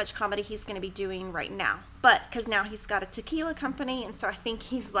know how much comedy he's going to be doing right now, but because now he's got a tequila company, and so I think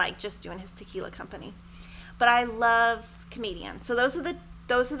he's like just doing his tequila company. But I love comedians. So those are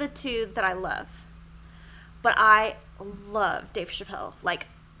the two that I love. But I love Dave Chappelle. Like,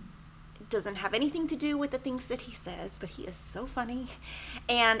 it doesn't have anything to do with the things that he says, but he is so funny.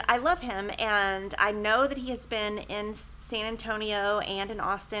 And I love him. And I know that he has been in San Antonio and in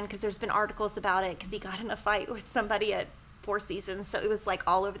Austin because there's been articles about it because he got in a fight with somebody at Four Seasons. So it was like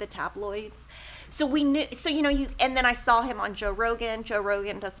all over the tabloids. So we knew, so, you know, and then I saw him on Joe Rogan. Joe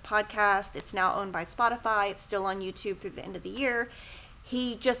Rogan does a podcast. It's now owned by Spotify. It's still on YouTube through the end of the year.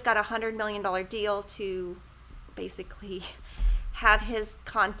 He just got a $100 million deal to basically have his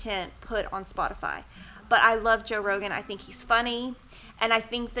content put on Spotify. But I love Joe Rogan. I think he's funny. And I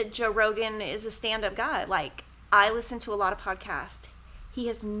think that Joe Rogan is a stand-up guy. Like, I listen to a lot of podcasts. He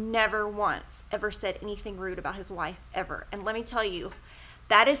has never once ever said anything rude about his wife, ever. And let me tell you,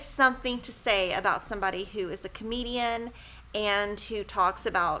 that is something to say about somebody who is a comedian and who talks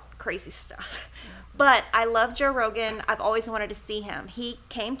about crazy stuff. But I love Joe Rogan. I've always wanted to see him. He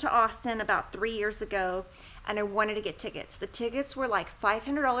came to Austin about 3 years ago, and I wanted to get tickets. The tickets were like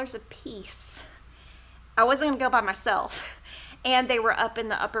 $500 a piece. I wasn't going to go by myself. And they were up in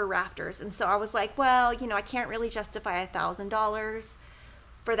the upper rafters. And so I was like, well, you know, I can't really justify $1,000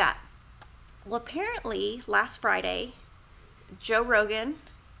 for that. Well, apparently, last Friday, Joe Rogan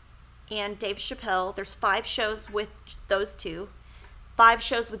and Dave Chappelle, there's 5 shows with those two, 5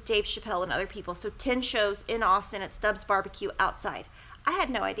 shows with Dave Chappelle and other people. So 10 shows in Austin at Stubbs Barbecue outside. I had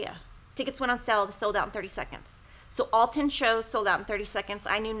no idea. Tickets went on sale, they sold out in 30 seconds. So all 10 shows sold out in 30 seconds.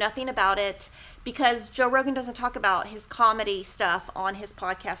 I knew nothing about it because Joe Rogan doesn't talk about his comedy stuff on his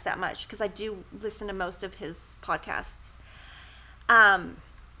podcast that much because I do listen to most of his podcasts.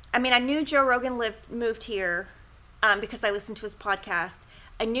 I mean, I knew Joe Rogan moved here because I listened to his podcast.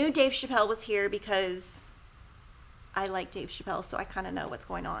 I knew Dave Chappelle was here because I like Dave Chappelle, so I kind of know what's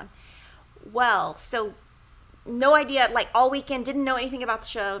going on. Well, so no idea, like all weekend, didn't know anything about the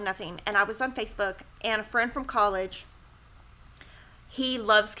show, nothing. And I was on Facebook, and a friend from college, he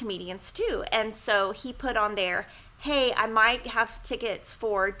loves comedians too. And so he put on there, hey, I might have tickets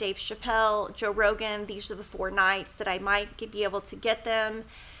for Dave Chappelle, Joe Rogan. These are the 4 nights that I might be able to get them.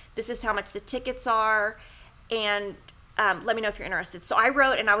 This is how much the tickets are. And let me know if you're interested. So I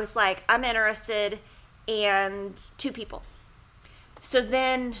wrote, and I was like, I'm interested, and 2 people. So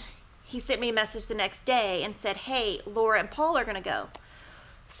then he sent me a message the next day and said, hey, Laura and Paul are going to go.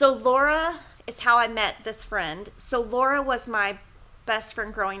 So Laura is how I met this friend. So Laura was my best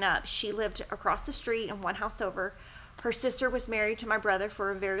friend growing up. She lived across the street and 1 house over. Her sister was married to my brother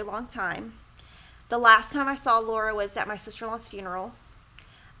for a very long time. The last time I saw Laura was at my sister-in-law's funeral.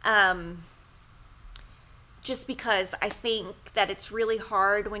 Just because I think that it's really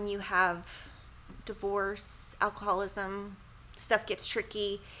hard when you have divorce, alcoholism, stuff gets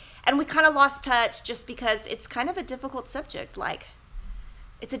tricky. And we kind of lost touch just because it's kind of a difficult subject. Like,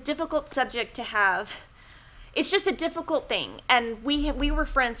 it's a difficult subject to have. It's just a difficult thing. And we were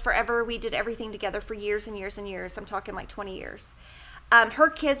friends forever. We did everything together for years and years and years. I'm talking like 20 years. Her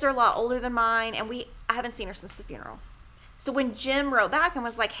kids are a lot older than mine, and I haven't seen her since the funeral. So when Jim wrote back and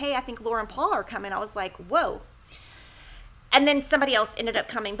was like, hey, I think Laura and Paul are coming, I was like, whoa. And then somebody else ended up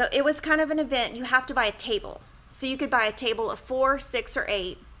coming. But it was kind of an event. You have to buy a table. So you could buy a table of 4, 6, or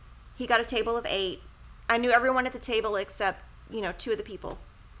 8. He got a table of 8. I knew everyone at the table except, 2 of the people.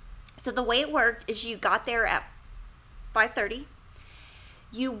 So the way it worked is you got there at 5:30.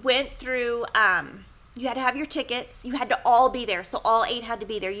 You went through, you had to have your tickets. You had to all be there. So all 8 had to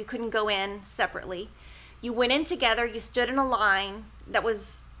be there. You couldn't go in separately. You went in together. You stood in a line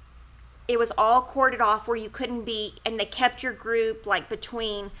it was all corded off where you couldn't be, and they kept your group like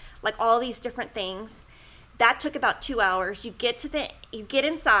between like all these different things. That took about 2 hours. You get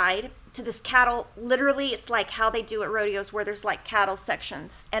inside to this cattle, literally it's like how they do at rodeos where there's like cattle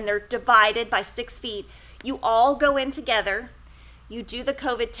sections and they're divided by 6 feet. You all go in together. You do the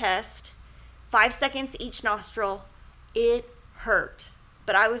COVID test, 5 seconds each nostril. It hurt.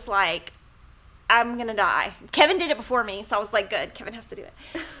 But I was like, I'm going to die. Kevin did it before me, so I was like, good, Kevin has to do it.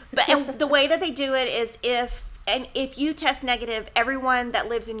 But and the way that they do it is if you test negative, everyone that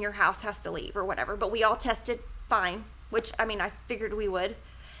lives in your house has to leave or whatever. But we all tested fine, which, I mean, I figured we would.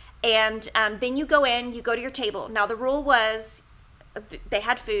 And then you go in, you go to your table. Now, the rule was they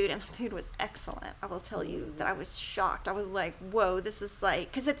had food, and the food was excellent. I will tell you that I was shocked. I was like, whoa, this is like,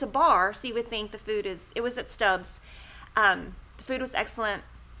 because it's a bar, so you would think the food is, it was at Stubbs. The food was excellent.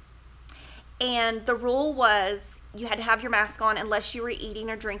 And the rule was you had to have your mask on unless you were eating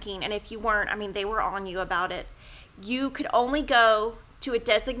or drinking. And if you weren't, I mean, they were on you about it. You could only go to a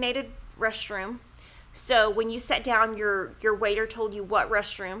designated restroom. So when you sat down, your waiter told you what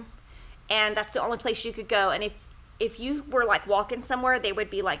restroom, and that's the only place you could go. And if you were like walking somewhere, they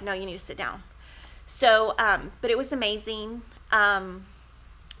would be like, no, you need to sit down. So, but it was amazing.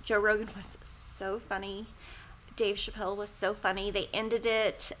 Joe Rogan was so funny. Dave Chappelle was so funny. They ended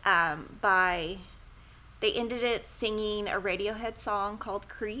it singing a Radiohead song called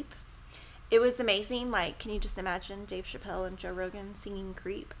Creep. It was amazing. Like, can you just imagine Dave Chappelle and Joe Rogan singing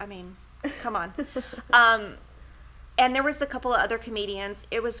Creep? I mean, come on. And there was a couple of other comedians.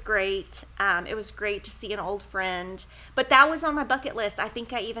 It was great. It was great to see an old friend. But that was on my bucket list. I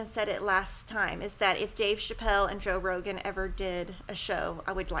think I even said it last time, is that if Dave Chappelle and Joe Rogan ever did a show,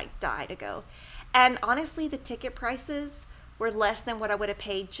 I would like die to go. And honestly, the ticket prices were less than what I would have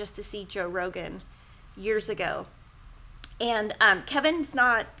paid just to see Joe Rogan years ago. And Kevin,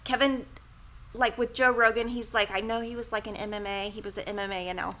 like with Joe Rogan, he's like, I know he was like an MMA. He was an MMA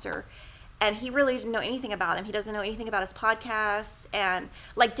announcer. And he really didn't know anything about him. He doesn't know anything about his podcasts. And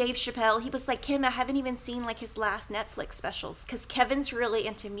like Dave Chappelle, he was like, Kim, I haven't even seen like his last Netflix specials. Because Kevin's really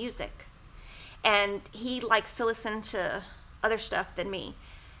into music. And he likes to listen to other stuff than me.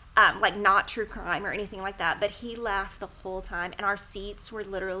 Like not true crime or anything like that, but he laughed the whole time, and our seats were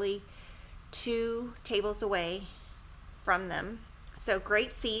literally 2 tables away from them. So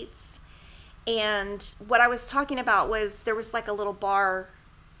great seats. And what I was talking about was there was like a little bar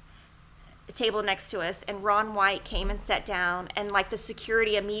table next to us, and Ron White came and sat down, and like the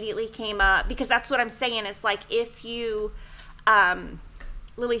security immediately came up, because that's what I'm saying is like if you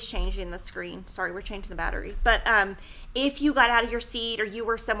Lily's changing the screen. Sorry, we're changing the battery. But if you got out of your seat or you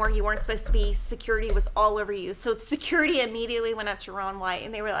were somewhere you weren't supposed to be, security was all over you. So security immediately went up to Ron White,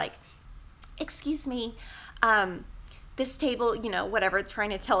 and they were like, excuse me, this table, you know, whatever, trying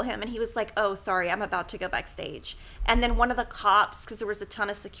to tell him. And he was like, oh, sorry, I'm about to go backstage. And then one of the cops, because there was a ton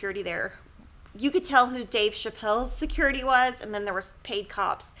of security there, you could tell who Dave Chappelle's security was, and then there was paid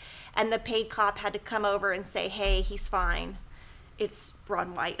cops. And the paid cop had to come over and say, hey, he's fine. It's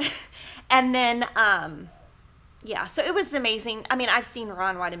Ron White. And then, yeah, so it was amazing. I mean, I've seen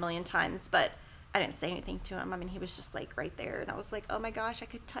Ron White a million times, but I didn't say anything to him. I mean, he was just like right there, and I was like, oh my gosh, I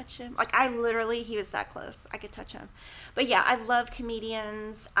could touch him. Like, I literally, he was that close. I could touch him. But yeah, I love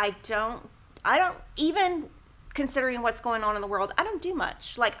comedians. I don't even considering what's going on in the world, I don't do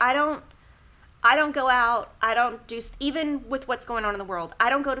much. Like, I don't go out. I don't do, even with what's going on in the world, I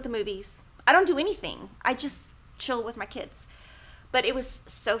don't go to the movies. I don't do anything. I just chill with my kids. But it was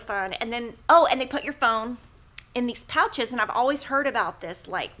so fun. And then, oh, and they put your phone in these pouches, and I've always heard about this,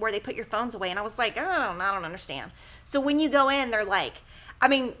 like where they put your phones away, and I was like, I don't understand. So when you go in, they're like, I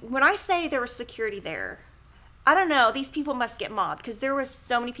mean, when I say there was security there, I don't know, these people must get mobbed, because there was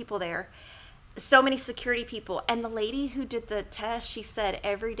so many people there, so many security people. And the lady who did the test, she said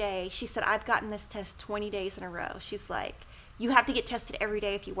every day, she said, I've gotten this test 20 days in a row. She's like, you have to get tested every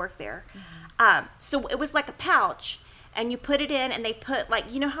day if you work there. Mm-hmm. So it was like a pouch, and you put it in, and they put,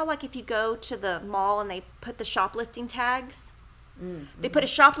 like, you know how, like, if you go to the mall and they put the shoplifting tags? Mm-hmm. They put a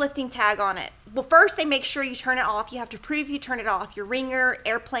shoplifting tag on it. Well, first they make sure you turn it off. You have to prove you turn it off. Your ringer,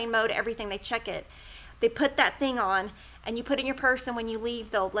 airplane mode, everything, they check it. They put that thing on, and you put it in your purse, and when you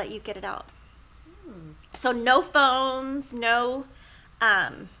leave, they'll let you get it out. Mm. So no phones, no,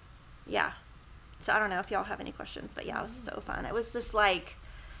 yeah. So I don't know if y'all have any questions, but yeah, it was so fun. It was just like,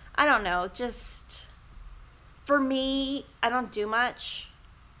 I don't know, just... For me, I don't do much,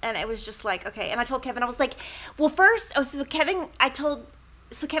 and it was just like, okay. And I told Kevin, I was like, well, first, so Kevin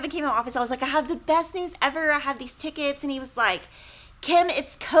came in my office. I was like, I have the best news ever. I have these tickets, and he was like, Kim,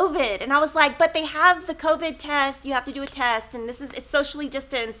 it's COVID. And I was like, but they have the COVID test. You have to do a test, and it's socially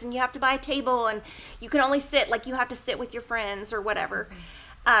distanced, and you have to buy a table, and you can only sit, like, you have to sit with your friends or whatever.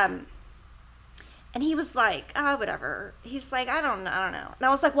 And he was like, oh, whatever. He's like, I don't know. And I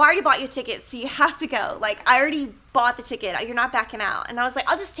was like, well, I already bought you a ticket, so you have to go. Like, I already bought the ticket. You're not backing out. And I was like,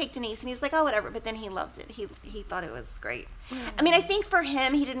 I'll just take Denise. And he's like, oh, whatever. But then he loved it. He thought it was great. Mm-hmm. I mean, I think for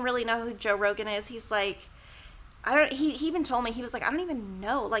him, he didn't really know who Joe Rogan is. He's like, I don't. He even told me, he was like, I don't even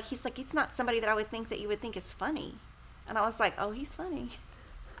know. Like, he's like, it's not somebody that I would think that you would think is funny. And I was like, oh, he's funny.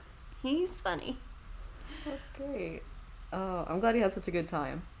 He's funny. That's great. Oh, I'm glad you had such a good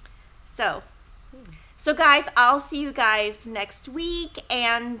time. So guys, I'll see you guys next week,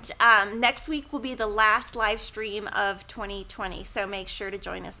 and next week will be the last live stream of 2020. So make sure to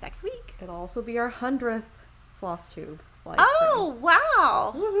join us next week. It'll also be our 100th Flosstube live stream. Oh,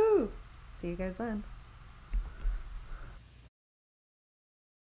 wow. Woohoo! See you guys then.